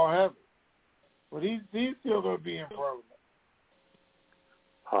they all have it. But he's still going to be in Parliament.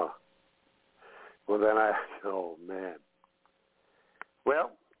 Huh. Well, then oh, man.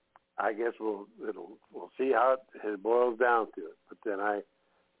 Well, I guess we'll see how it boils down to it. But then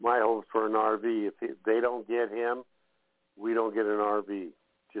my hopes for an RV, if they don't get him, we don't get an RV.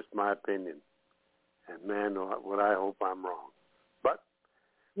 Just my opinion. And, man, what I hope I'm wrong. But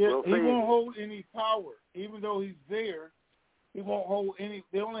we'll see. He won't hold any power. Even though he's there, he won't hold any.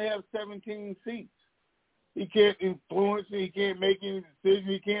 They only have 17 seats. He can't influence it. He can't make any decisions.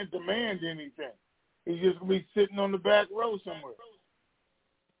 He can't demand anything. He's just going to be sitting on the back row somewhere.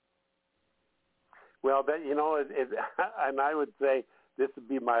 Well, and I would say this would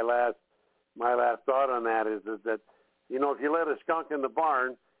be my last thought on that is that, if you let a skunk in the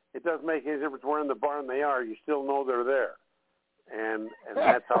barn, it doesn't make any difference where in the barn they are. You still know they're there. And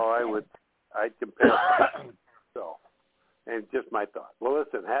that's how I'd compare it. So, and just my thought. Well,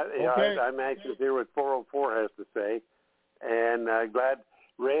 listen, I'm anxious to hear what 404 has to say. And glad,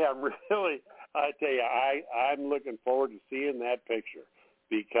 Ray, I tell you, I'm looking forward to seeing that picture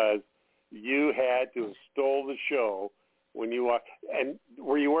because you had to have stole the show when you walked. And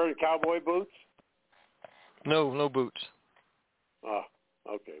were you wearing cowboy boots? No boots. Oh,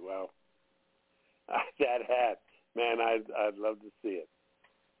 okay. Well, That hat, man, I'd love to see it.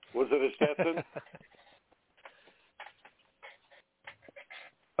 Was it a Stetson?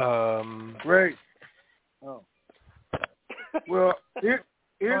 Great. Oh. Well, here's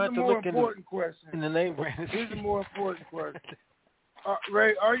a more important question. In the name brand. Here's a more important question.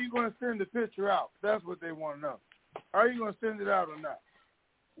 Ray, are you going to send the picture out? That's what they want to know. Are you going to send it out or not?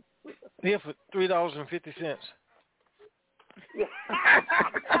 Yeah, for $3.50.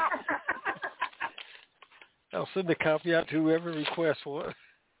 I'll send a copy out to whoever requests one.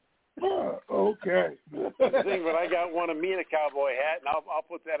 Okay. The thing, but I got one of me in a cowboy hat, and I'll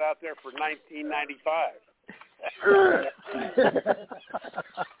put that out there for $19.95.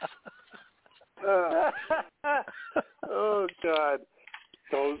 Oh God.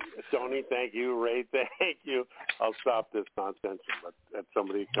 So, Tony, thank you. Ray, thank you. I'll stop this nonsense. Let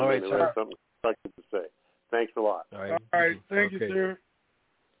somebody come in and have something constructive to say. Thanks a lot. All right. Thank you, sir.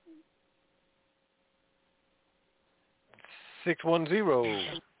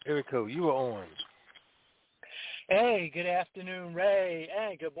 610, Erico, you are on. Hey, good afternoon, Ray,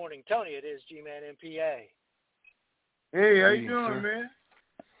 and good morning, Tony. It is G-Man MPA. Hey, how you doing, man?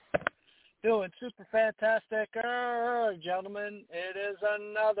 Doing super fantastic, gentlemen. It is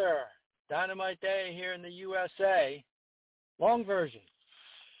another dynamite day here in the USA. Long version.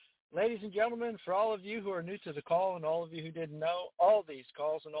 Ladies and gentlemen, for all of you who are new to the call and all of you who didn't know, all these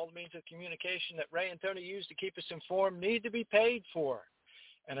calls and all the means of communication that Ray and Tony use to keep us informed need to be paid for.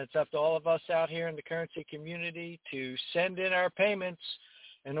 And it's up to all of us out here in the currency community to send in our payments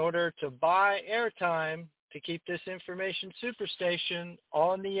in order to buy airtime to keep this information superstation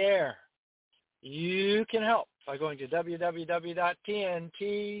on the air. You can help by going to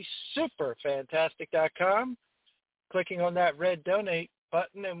www.TNTSuperfantastic.com, clicking on that red donate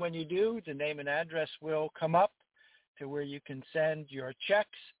button, and when you do, the name and address will come up to where you can send your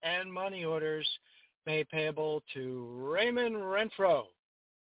checks and money orders made payable to Raymond Renfro,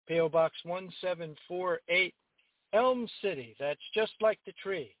 P.O. Box 1748, Elm City. That's just like the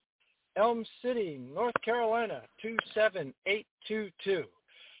tree. Elm City, North Carolina, 27822.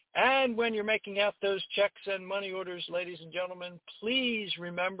 And when you're making out those checks and money orders, ladies and gentlemen, please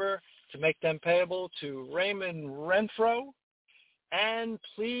remember to make them payable to Raymond Renfro. And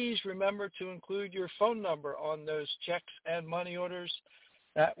please remember to include your phone number on those checks and money orders.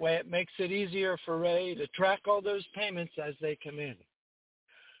 That way it makes it easier for Ray to track all those payments as they come in.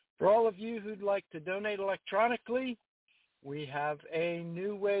 For all of you who'd like to donate electronically, we have a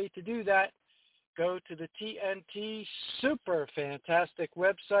new way to do that. Go to the TNT Super Fantastic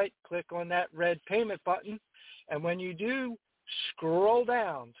website, click on that red payment button, and when you do, scroll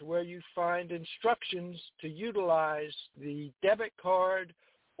down to where you find instructions to utilize the debit card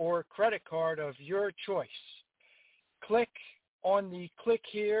or credit card of your choice. Click on the Click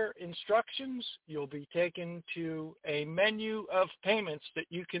Here instructions. You'll be taken to a menu of payments that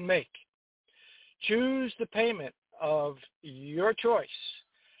you can make. Choose the payment of your choice,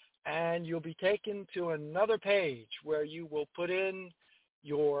 and you'll be taken to another page where you will put in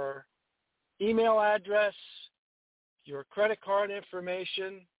your email address, your credit card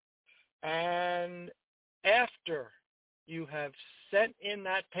information, and after you have sent in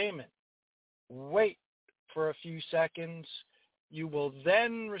that payment, wait for a few seconds. You will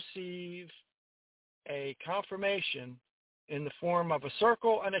then receive a confirmation in the form of a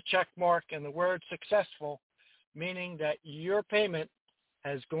circle and a check mark and the word successful, meaning that your payment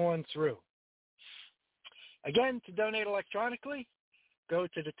has gone through. Again, to donate electronically, go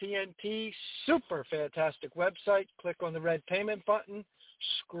to the TNT Super Fantastic website, click on the red payment button,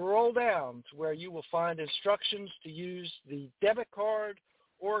 scroll down to where you will find instructions to use the debit card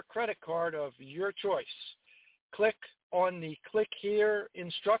or credit card of your choice. Click on the Click Here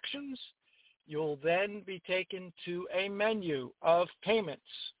instructions. You'll then be taken to a menu of payments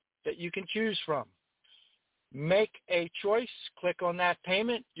that you can choose from. Make a choice, click on that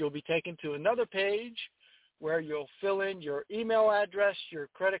payment. You'll be taken to another page where you'll fill in your email address, your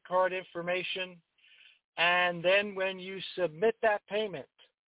credit card information, and then when you submit that payment,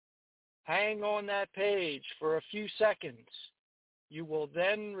 hang on that page for a few seconds. You will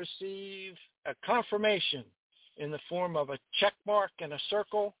then receive a confirmation in the form of a check mark and a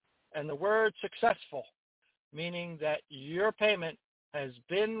circle and the word successful, meaning that your payment has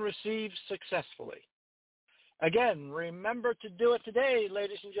been received successfully. Again, remember to do it today,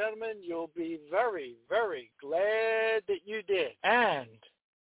 ladies and gentlemen. You'll be very, very glad that you did. And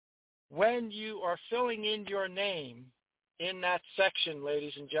when you are filling in your name in that section,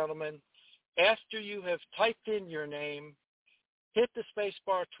 ladies and gentlemen, after you have typed in your name, hit the space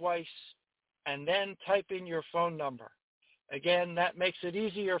bar twice and then type in your phone number. Again, that makes it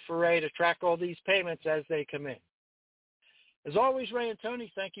easier for Ray to track all these payments as they come in. As always, Ray and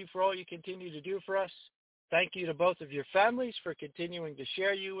Tony, thank you for all you continue to do for us. Thank you to both of your families for continuing to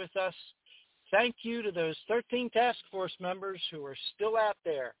share you with us. Thank you to those 13 task force members who are still out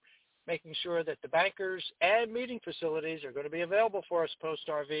there making sure that the bankers and meeting facilities are going to be available for us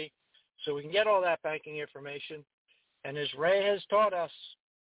post-RV so we can get all that banking information. And as Ray has taught us,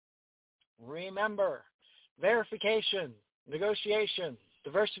 remember, verification, negotiation,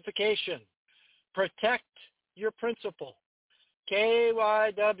 diversification, protect your principal,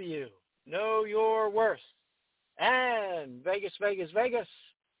 KYW, know your worth, and Vegas, Vegas, Vegas,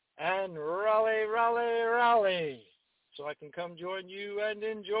 and Raleigh, Raleigh, Raleigh, so I can come join you and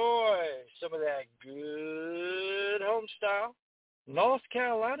enjoy some of that good home-style North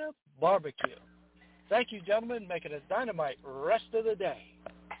Carolina barbecue. Thank you, gentlemen. Make it a dynamite rest of the day.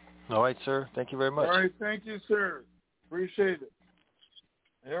 All right, sir. Thank you very much. All right. Thank you, sir. Appreciate it.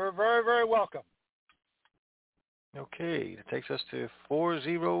 You're very, very welcome. Okay. That takes us to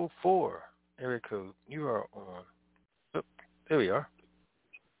 404 area code. You are on. Oh, there we are.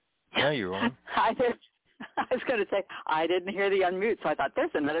 Now you're on. I was going to say, I didn't hear the unmute, so I thought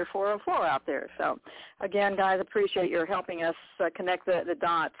there's another 404 out there. So, again, guys, appreciate your helping us connect the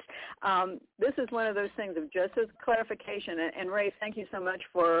dots. This is one of those things of just as clarification. And Ray, thank you so much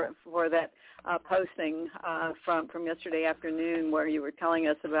for that posting from yesterday afternoon where you were telling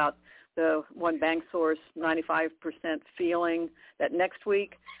us about the one bank source 95% feeling that next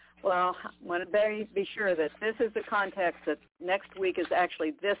week. Well, I want to be sure that this is the context that next week is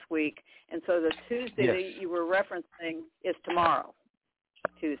actually this week, and so the Tuesday that you were referencing is tomorrow,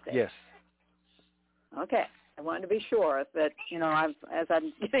 Tuesday. Yes. Okay. I wanted to be sure that, as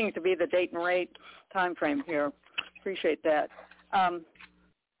I'm getting to be the date and rate time frame here, appreciate that.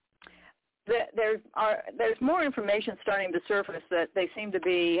 There's more information starting to surface that they seem to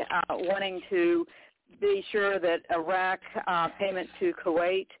be wanting to be sure that Iraq payment to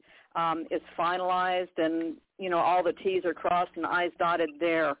Kuwait is finalized and, all the T's are crossed and I's dotted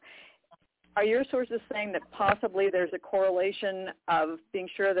there. Are your sources saying that possibly there's a correlation of being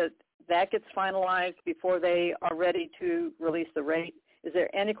sure that that gets finalized before they are ready to release the rate? Is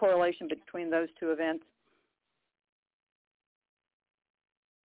there any correlation between those two events?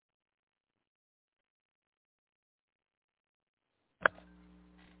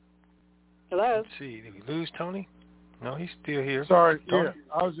 Hello? Let's see. Did we lose Tony? No, he's still here. Sorry. Tony?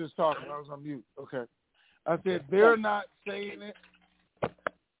 Yeah, I was just talking. I was on mute. Okay. I said they're not saying it,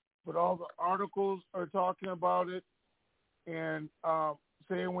 but all the articles are talking about it and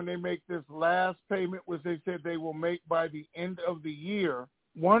saying when they make this last payment, which they said they will make by the end of the year.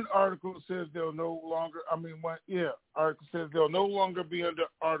 One article says they'll no longer. Article says they'll no longer be under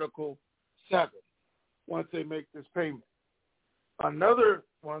Article 7 once they make this payment. Another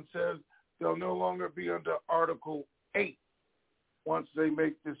one says they'll no longer be under Article 8 once they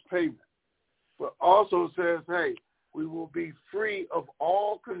make this payment. But also says, hey, we will be free of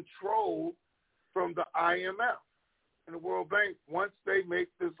all control from the IMF and the World Bank once they make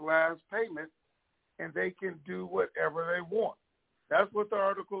this last payment, and they can do whatever they want. That's what the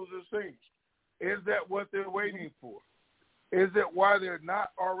articles are saying. Is that what they're waiting for? Is it why they're not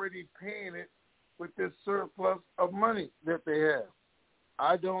already paying it with this surplus of money that they have?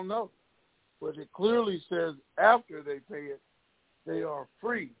 I don't know. But it clearly says after they pay it, they are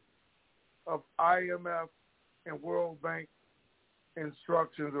free of IMF and World Bank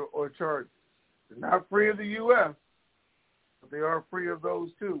instructions or charges. They're not free of the U.S., but they are free of those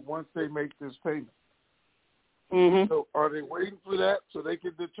too once they make this payment. Mm-hmm. So are they waiting for that so they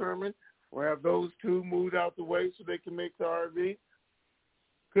can determine or have those two moved out the way so they can make the RV?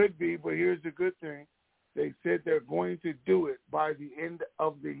 Could be, but here's the good thing. They said they're going to do it by the end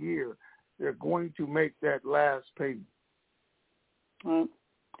of the year. They're going to make that last payment. Mm.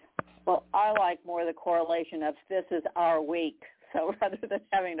 Well, I like more the correlation of this is our week, so rather than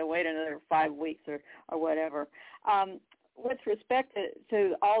having to wait another 5 weeks or whatever. With respect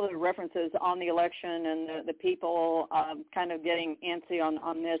to all the references on the election and the people kind of getting antsy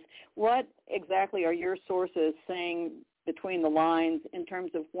on this, what exactly are your sources saying between the lines in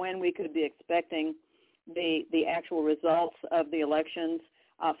terms of when we could be expecting the actual results of the elections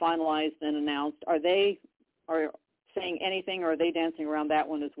finalized and announced? Are they saying anything, or are they dancing around that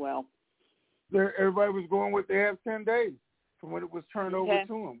one as well? Everybody was going with they have 10 days from when it was turned over to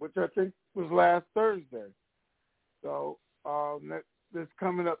them, which I think was last Thursday. So this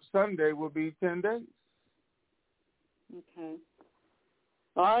coming up Sunday will be 10 days. Okay.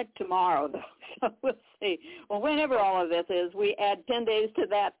 All right, tomorrow, though. So we'll see. Well, whenever all of this is, we add 10 days to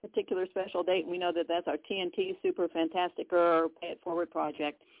that particular special date, and we know that that's our TNT Super Fantastic or Pay It Forward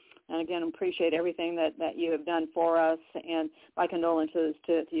project. And, again, appreciate everything that you have done for us, and my condolences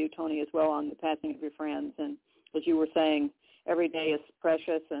to you, Tony, as well, on the passing of your friends. And as you were saying, every day is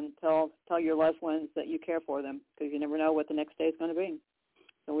precious, and tell your loved ones that you care for them, because you never know what the next day is going to be.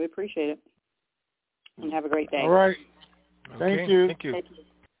 So we appreciate it. And have a great day. All right. Okay. Thank you.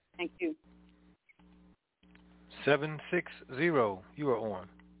 Thank you. 760, you are on.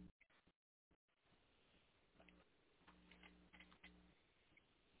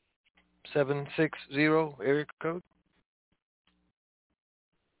 area code.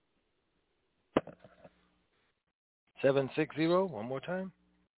 760, one more time.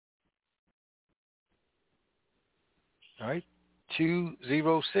 All right.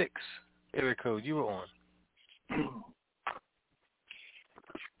 206, area code, you are on.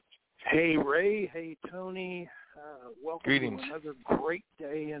 Hey, Ray. Hey, Tony. Welcome Greetings. to another great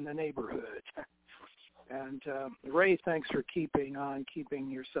day in the neighborhood. And Ray, thanks for keeping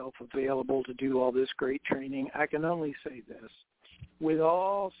yourself available to do all this great training. I can only say this. With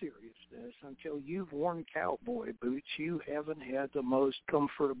all seriousness, until you've worn cowboy boots, you haven't had the most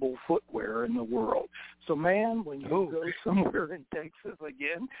comfortable footwear in the world. So, man, when you go somewhere in Texas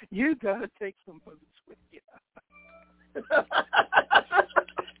again, you got to take some boots with you.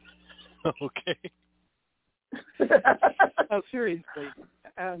 Okay. No, seriously.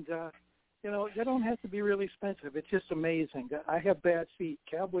 And, they don't have to be really expensive. It's just amazing. I have bad feet.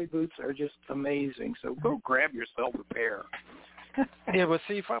 Cowboy boots are just amazing. So go grab yourself a pair. Yeah, but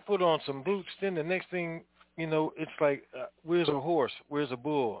see, if I put on some boots, then the next thing, it's like, where's a horse? Where's a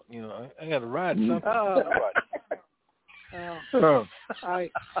bull? I got to ride something. I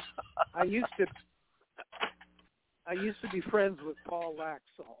used to be friends with Paul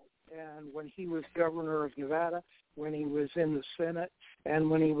Laxalt, and when he was governor of Nevada, when he was in the Senate,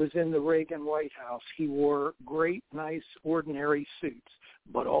 and when he was in the Reagan White House, he wore great, nice, ordinary suits,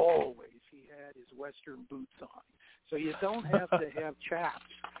 but always he had his Western boots on. So you don't have to have chaps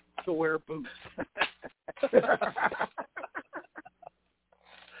to wear boots.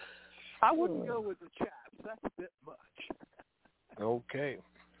 I wouldn't go with the chaps. That's a bit much. Okay.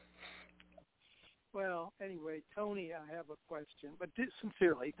 Well, anyway, Tony, I have a question. But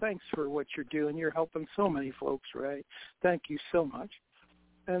sincerely, thanks for what you're doing. You're helping so many folks, Ray. Thank you so much.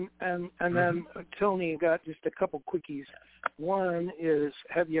 And then, Tony, got just a couple quickies. One is,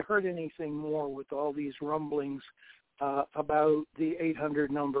 have you heard anything more with all these rumblings about the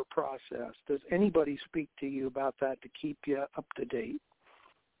 800 number process? Does anybody speak to you about that to keep you up to date?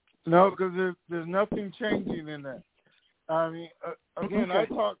 No, because there's nothing changing in that. I mean, again, I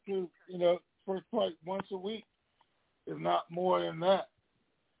talk to, first part once a week, if not more than that.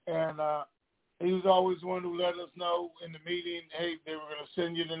 And he was always one who let us know in the meeting, hey, they were going to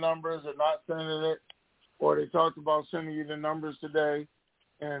send you the numbers or not sending it, or they talked about sending you the numbers today.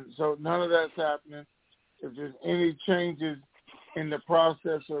 And so none of that's happening. If there's any changes in the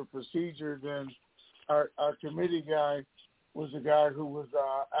process or procedure, then our committee guy was the guy who was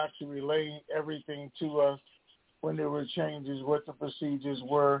actually relaying everything to us when there were changes, what the procedures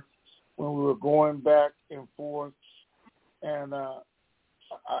were, when we were going back and forth. And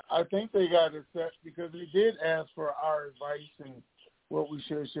I think they got it set because they did ask for our advice and what we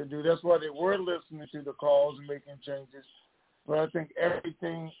should do. That's why they were listening to the calls and making changes. But I think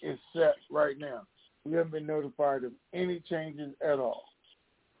everything is set right now. We haven't been notified of any changes at all.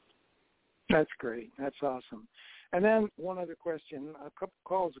 That's great. That's awesome. And then one other question. A couple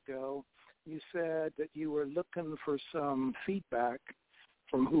calls ago, you said that you were looking for some feedback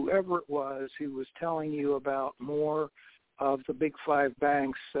from whoever it was who was telling you about more of the big five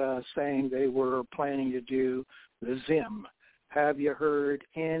banks saying they were planning to do the ZIM. Have you heard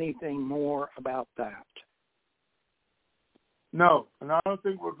anything more about that? No, and I don't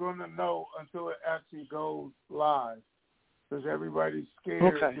think we're going to know until it actually goes live because everybody's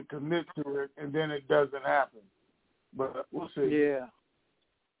scared to commit to it, and then it doesn't happen. But we'll see.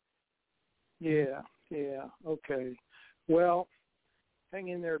 Yeah. Okay. Well, hang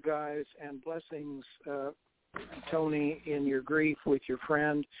in there, guys, and blessings, Tony, in your grief with your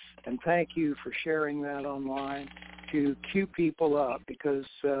friend, and thank you for sharing that online to cue people up because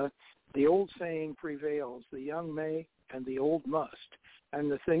the old saying prevails, the young may and the old must.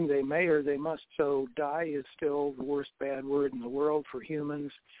 And the thing they may or they must so die is still the worst bad word in the world for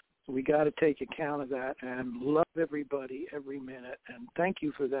humans. So we got to take account of that and love everybody every minute. And thank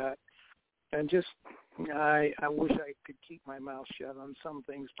you for that. And just I wish I could keep my mouth shut on some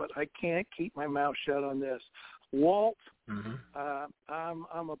things, but I can't keep my mouth shut on this. Walt,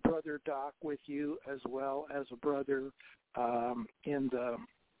 I'm a brother doc with you as well as a brother in the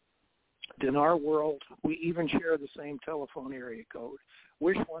dinar world. We even share the same telephone area code.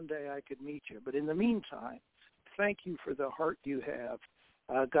 Wish one day I could meet you. But in the meantime, thank you for the heart you have.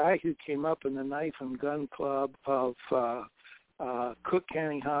 A guy who came up in the Knife and Gun Club of Cook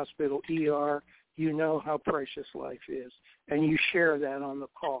County Hospital, ER, you know how precious life is. And you share that on the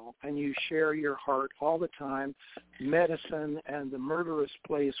call. And you share your heart all the time. Medicine and the murderous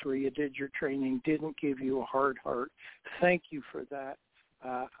place where you did your training didn't give you a hard heart. Thank you for that.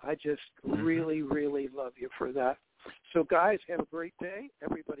 I just really, really love you for that. So, guys, have a great day.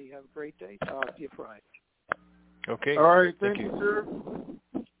 Everybody have a great day. Talk to you Friday. Okay. All right. Thank you, sir.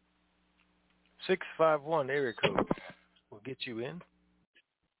 651 area code. We'll get you in.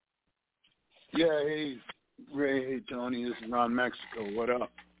 Yeah, hey, Ray, hey, Tony. This is Ron Mexico. What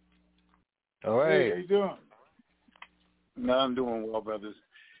up? All right. Hey, how you doing? No, I'm doing well, brothers.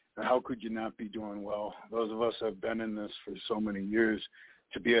 How could you not be doing well? Those of us who have been in this for so many years,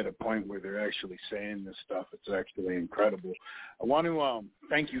 to be at a point where they're actually saying this stuff, it's actually incredible. I want to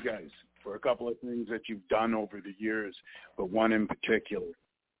thank you guys for a couple of things that you've done over the years, but one in particular.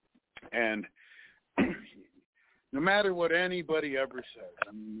 And no matter what anybody ever says,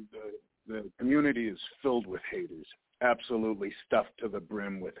 I mean, the community is filled with haters, absolutely stuffed to the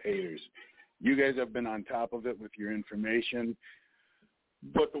brim with haters. You guys have been on top of it with your information,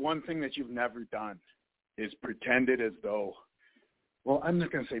 but the one thing that you've never done is pretended as though, well, I'm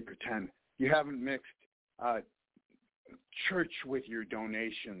not going to say pretend. You haven't mixed church with your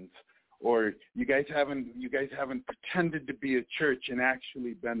donations, or you guys haven't pretended to be a church and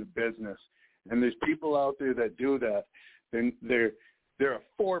actually been a business. And there's people out there that do that. They're a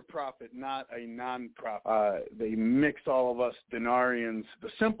for-profit, not a non-profit. They mix all of us denarians, the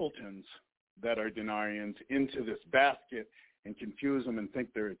simpletons that are denarians, into this basket and confuse them and think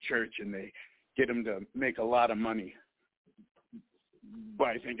they're a church, and they get them to make a lot of money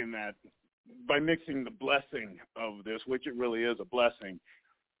by thinking that, by mixing the blessing of this, which it really is a blessing,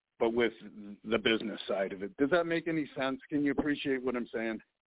 but with the business side of it. Does that make any sense? Can you appreciate what I'm saying?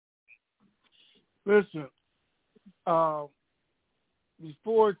 Listen,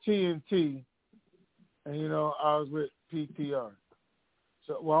 before TNT, and I was with PTR.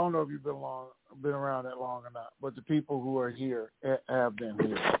 So, well, I don't know if you've been around that long or not, but the people who are here have been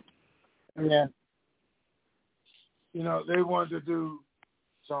here. And they wanted to do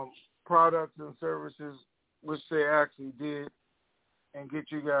some products and services, which they actually did, and get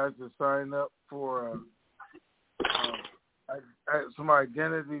you guys to sign up for some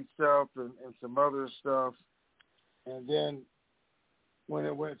identity stuff and some other stuff. And then when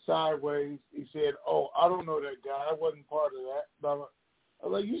it went sideways, he said, "Oh, I don't know that guy. I wasn't part of that." But I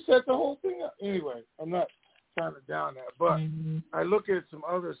was like, "You set the whole thing up." Anyway, I'm not trying to down that, but I look at some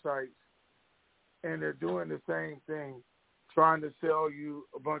other sites, and they're doing the same thing, trying to sell you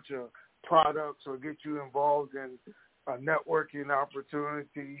a bunch of products or get you involved in a networking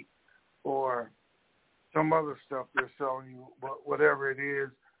opportunity or some other stuff they're selling you, whatever it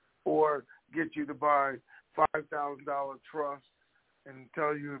is, or get you to buy $5,000 trust and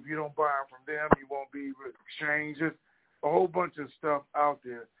tell you if you don't buy them from them, you won't be able to exchange it. A whole bunch of stuff out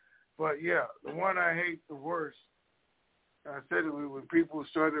there. But, yeah, the one I hate the worst, I said it when people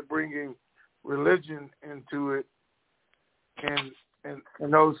started bringing religion into it and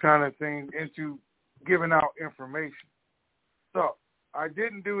those kind of things, into giving out information. So I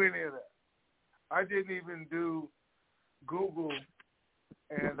didn't do any of that. I didn't even do Google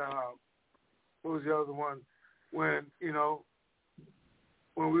and what was the other one? When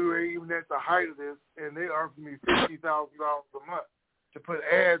we were even at the height of this, and they offered me $50,000 a month to put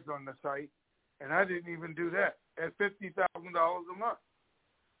ads on the site, and I didn't even do that at $50,000 a month.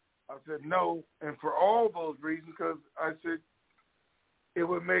 I said no, and for all those reasons, because I said it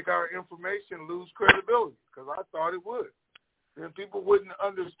would make our information lose credibility, because I thought it would. Then people wouldn't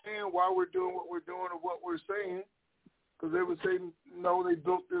understand why we're doing what we're doing or what we're saying, because they would say, no, they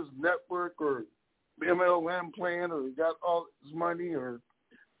built this network or MLM plan or they got all this money, or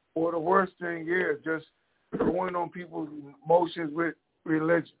the worst thing is just going on people's emotions with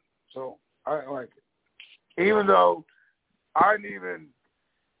religion. So I didn't like it. Even though I'm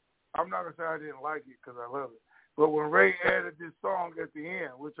not going to say I didn't like it because I love it. But when Ray added this song at the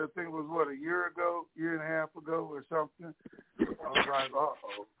end, which I think was, a year and a half ago or something, I was like,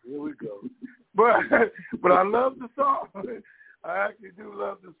 uh-oh, here we go. But I love the song. I actually do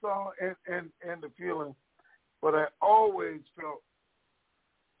love the song and the feeling. But I always felt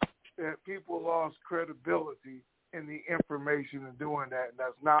that people lost credibility in the information and doing that, and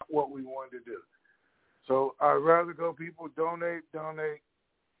that's not what we wanted to do. So I'd rather go people donate.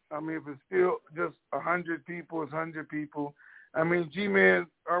 I mean, if it's still just 100 people, it's 100 people. I mean, G-Man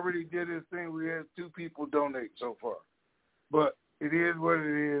already did his thing. We had 2 people donate so far. But it is what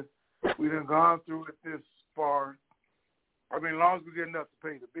it is. We done gone through it this far. I mean, as long as we get enough to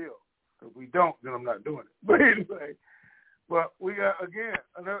pay the bill. If we don't, then I'm not doing it. But anyway, but we got, again,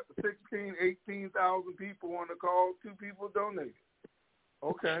 another 16,000, 18,000 people on the call. 2 people donated.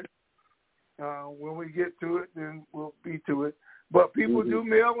 Okay. When we get to it, then we'll be to it. But people do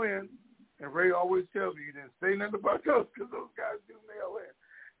mail in, and Ray always tells me, you didn't say nothing about us because those guys do mail in,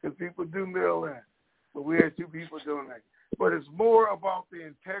 because people do mail in. But we had 2 people donate. But it's more about the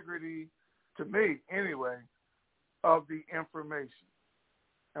integrity, to me anyway, of the information.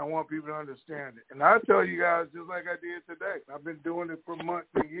 I want people to understand it. And I tell you guys, just like I did today, I've been doing it for months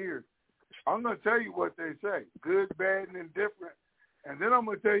and years. I'm going to tell you what they say, good, bad, and indifferent. And then I'm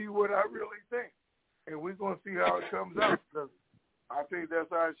going to tell you what I really think. And we're going to see how it comes out, because I think that's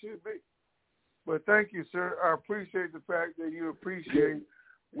how it should be. But thank you, sir. I appreciate the fact that you appreciate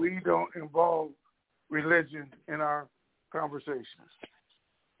we don't involve religion in our conversations.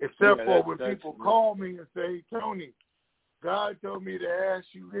 Except for when people call me and say, Tony, God told me to ask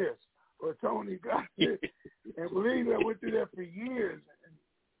you this. Or Tony, God did. And believe me, I went through that for years.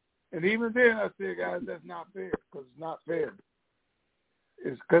 And even then I said, guys, that's not fair, because it's not fair.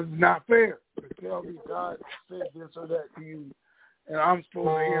 It's because it's not fair to tell me God said this or that to you, and I'm supposed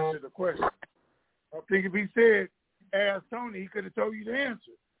to answer the question. I think if he said, ask Tony, he could have told you the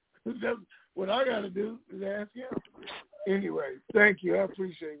answer. That's what I got to do is ask him. Anyway, thank you. I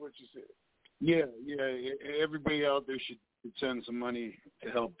appreciate what you said. Yeah. Everybody out there should send some money to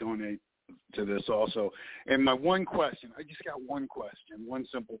help donate to this also. And my one question, I just got one question, one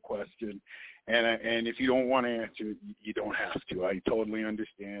simple question. And if you don't want to answer it, you don't have to. I totally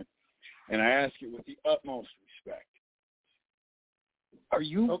understand. And I ask it with the utmost respect. Are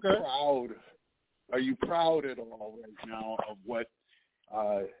you proud? Are you proud at all right now of what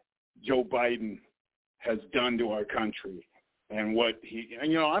Joe Biden has done to our country and what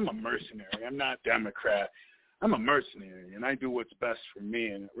I'm a mercenary. I'm not Democrat. I'm a mercenary, and I do what's best for me.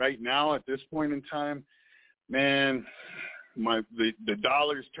 And right now, at this point in time, man, the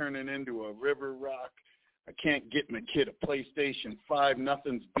dollar's turning into a river rock. I can't get my kid a PlayStation 5.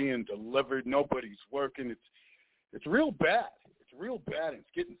 Nothing's being delivered. Nobody's working. It's real bad. It's real bad. It's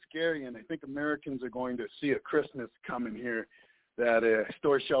getting scary, and I think Americans are going to see a Christmas coming here that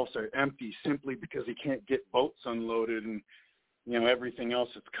store shelves are empty simply because he can't get boats unloaded and everything else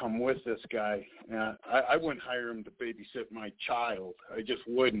that's come with this guy. I wouldn't hire him to babysit my child. I just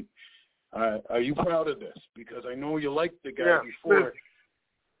wouldn't. Are you proud of this? Because I know you liked the guy before.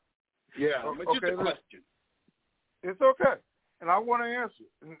 Yeah, but just a question. It's okay, and I want to answer,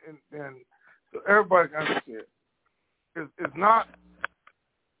 and so everybody can understand. It's not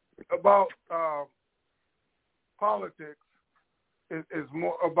about politics. It's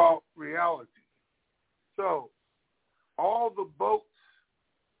more about reality. So all the boats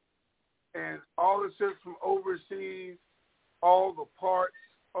and all the ships from overseas, all the parts,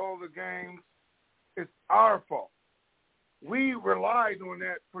 all the games, it's our fault. We relied on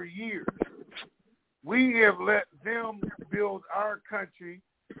that for years. We have let them build our country,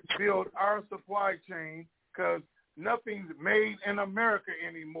 build our supply chain, because nothing's made in America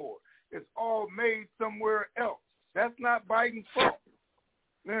anymore. It's all made somewhere else. That's not Biden's fault.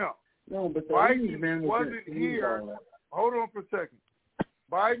 Now, but Biden wasn't here. Hold on for a second.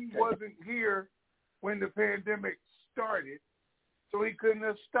 Biden wasn't here when the pandemic started, so he couldn't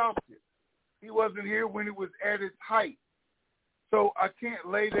have stopped it. He wasn't here when it was at its height. So I can't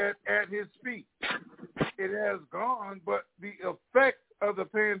lay that at his feet. It has gone, but the effects of the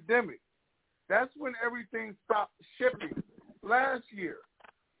pandemic, that's when everything stopped shipping last year.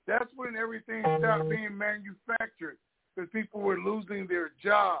 That's when everything stopped being manufactured because people were losing their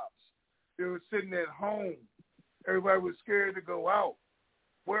jobs. They were sitting at home. Everybody was scared to go out.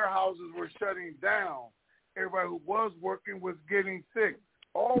 Warehouses were shutting down. Everybody who was working was getting sick.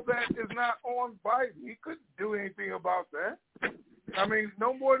 All that is not on Biden. He couldn't do anything about that. I mean,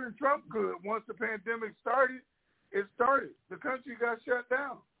 no more than Trump could. Once the pandemic started, it started. The country got shut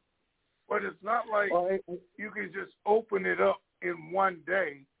down. But it's not like you can just open it up in one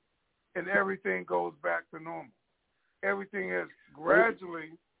day and everything goes back to normal. Everything has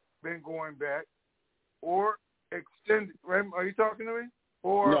gradually been going back or extended. Right? Are you talking to me?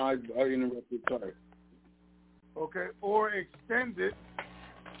 Or, no, I interrupted. Sorry. Okay, or extended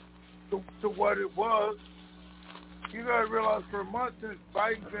to what it was You got to realize for months since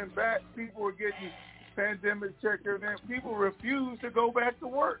Biden's been back, people were getting pandemic checks and everything. People refuse to go back to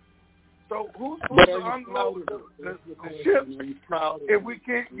work. So who's supposed to unload the ship if we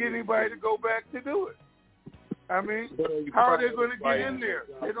can't get anybody to go back to do it? I mean, how are they going to get in there?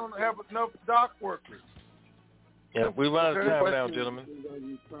 They don't have enough dock workers. Yeah, we run out of time now, gentlemen.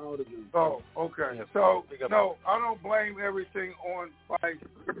 Oh, okay. So, no, I don't blame everything on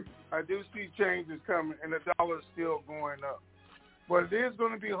Biden. I do see changes coming, and the dollar's still going up. But it is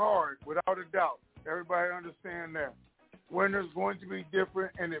going to be hard, without a doubt. Everybody understand that. Winter's going to be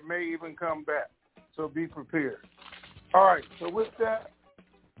different, and it may even come back. So be prepared. All right, so with that,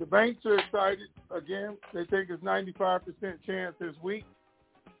 the banks are excited. Again, they think it's 95% chance this week.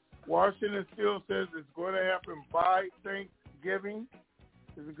 Washington still says it's going to happen by Thanksgiving.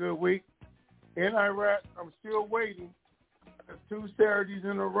 It's a good week. In Iraq, I'm still waiting. 2 Saturdays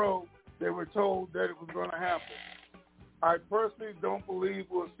in a row, they were told that it was going to happen. I personally don't believe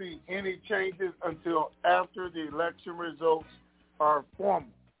we'll see any changes until after the election results are formal.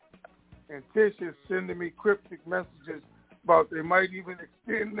 And Tish is sending me cryptic messages about they might even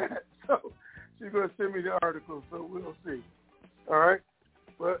extend that. So she's going to send me the article, so we'll see. All right?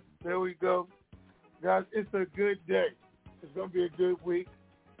 But there we go. Guys, it's a good day. It's going to be a good week.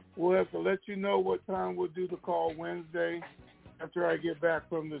 We'll have to let you know what time we'll do the call Wednesday after I get back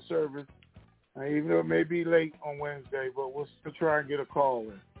from the service. Even though it may be late on Wednesday, but we'll still try and get a call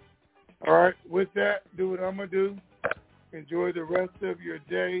in. All right, with that, do what I'm going to do. Enjoy the rest of your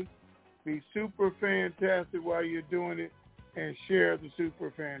day. Be super fantastic while you're doing it, and share the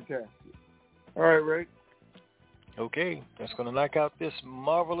super fantastic. All right, Ray. Okay, that's going to knock out this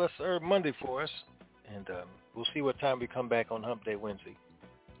marvelous Monday for us, and we'll see what time we come back on Hump Day Wednesday.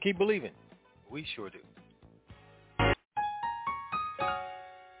 Keep believing. We sure do.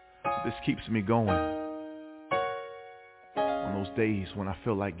 This keeps me going on those days when I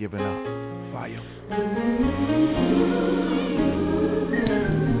feel like giving up. Fire.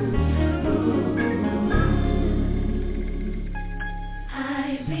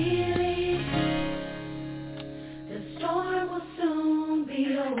 I believe the storm will soon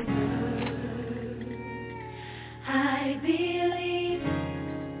be over. I believe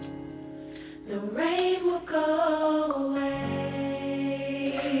the rain will go away.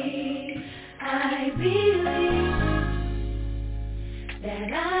 I believe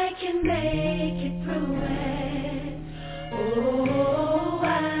that I can make it through it. Oh, I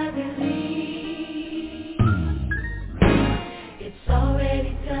believe it's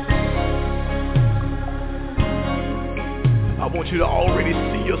already done. I want you to already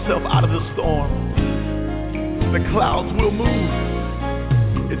see yourself out of the storm. The clouds will move.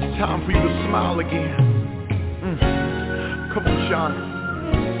 It's time for you to smile again. Come on, Sean.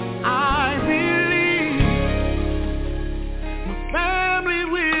 I believe my family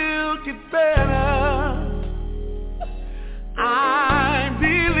will get better. I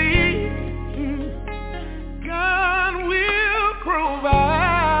believe God will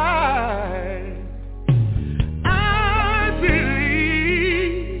provide. I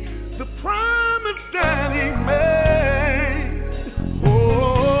believe the promise that He made.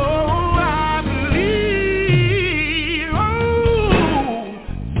 Oh, I believe.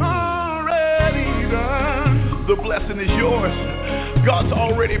 Oh, already done. The blessing is yours. God's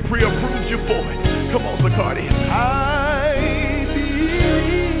already pre-approved you for it. Come on, Zacardi. I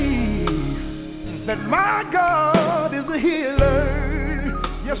believe that my God is a healer.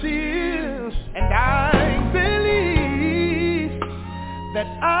 Yes, He is. And I believe that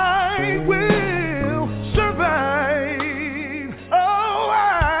I will survive. Oh,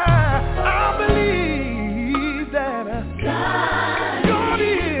 I believe that God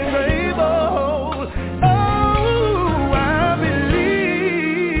is able. Oh, I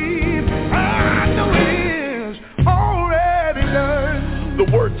believe. I know it is already done. The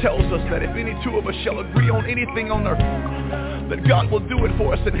word tells us that if any two of us shall agree on anything on earth, that God will do it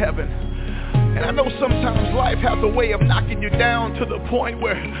for us in heaven. And I know sometimes life has a way of knocking you down to the point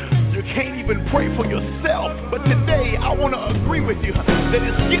where you can't even pray for yourself. But today I want to agree with you that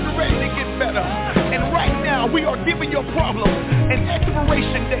it's getting ready to get better. And right now we are giving your problem an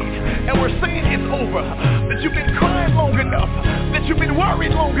expiration date. And we're saying it's over. That you've been crying long enough. That you've been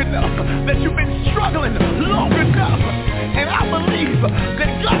worried long enough. That you've been struggling long enough. And I believe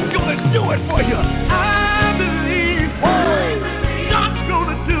that God's going to do it for you. I believe God's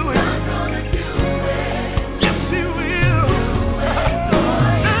going to do it.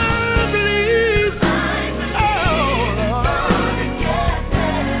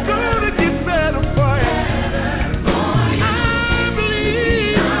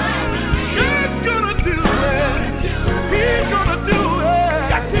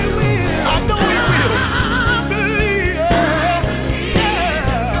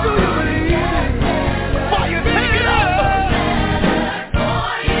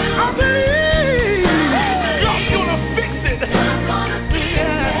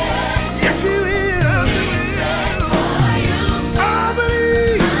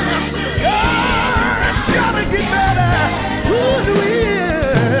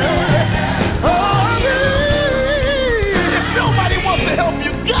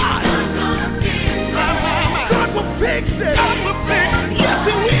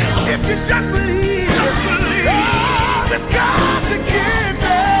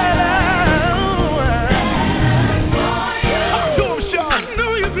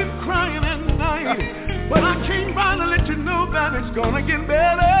 gonna get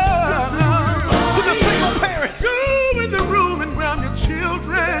better. To the single parents, go in the room and grab your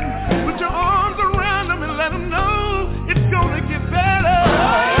children. Put your arms around them and let them know it's gonna get better.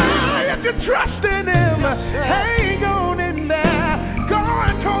 If you trust in him, hang on in there.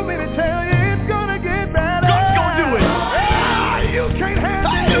 God told me to tell you it's gonna get better. God's gonna do it. You can't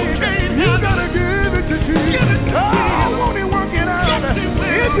handle it. You gotta give it to Jesus. Oh, won't he work it out? If you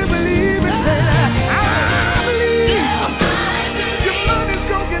believe it, say that. I believe. Your money's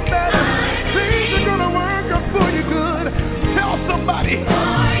gonna get better. Things are gonna work out for you good. Tell somebody.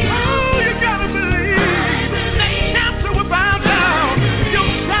 Oh, you gotta believe. Cancer will bow down. Your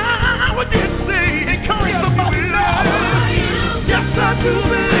child will get saved. Encourage somebody now. Yes, I do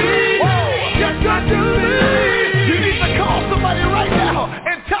believe. Yes, I do believe. You need to call somebody right now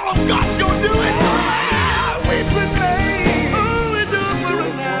and tell them God's gonna do it. We've been made. Oh, we do it for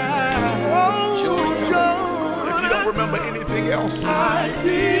us now. Oh, Joy. If you don't remember anything else, I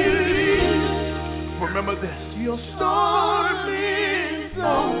believe. Remember this. Your storm is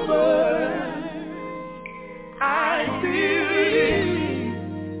over. I believe.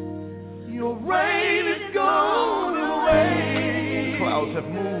 Your rain is gone away. Clouds have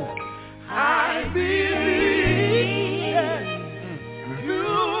moved. I believe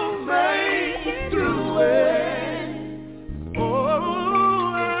you make it through it.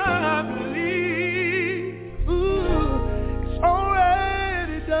 Oh, I believe it's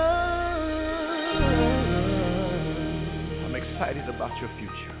already done. I'm excited about your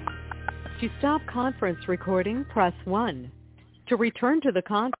future. To stop conference recording, press 1. To return to the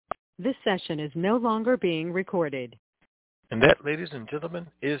conference, this session is no longer being recorded. And that, ladies and gentlemen,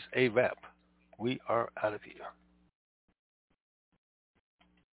 is a wrap. We are out of here.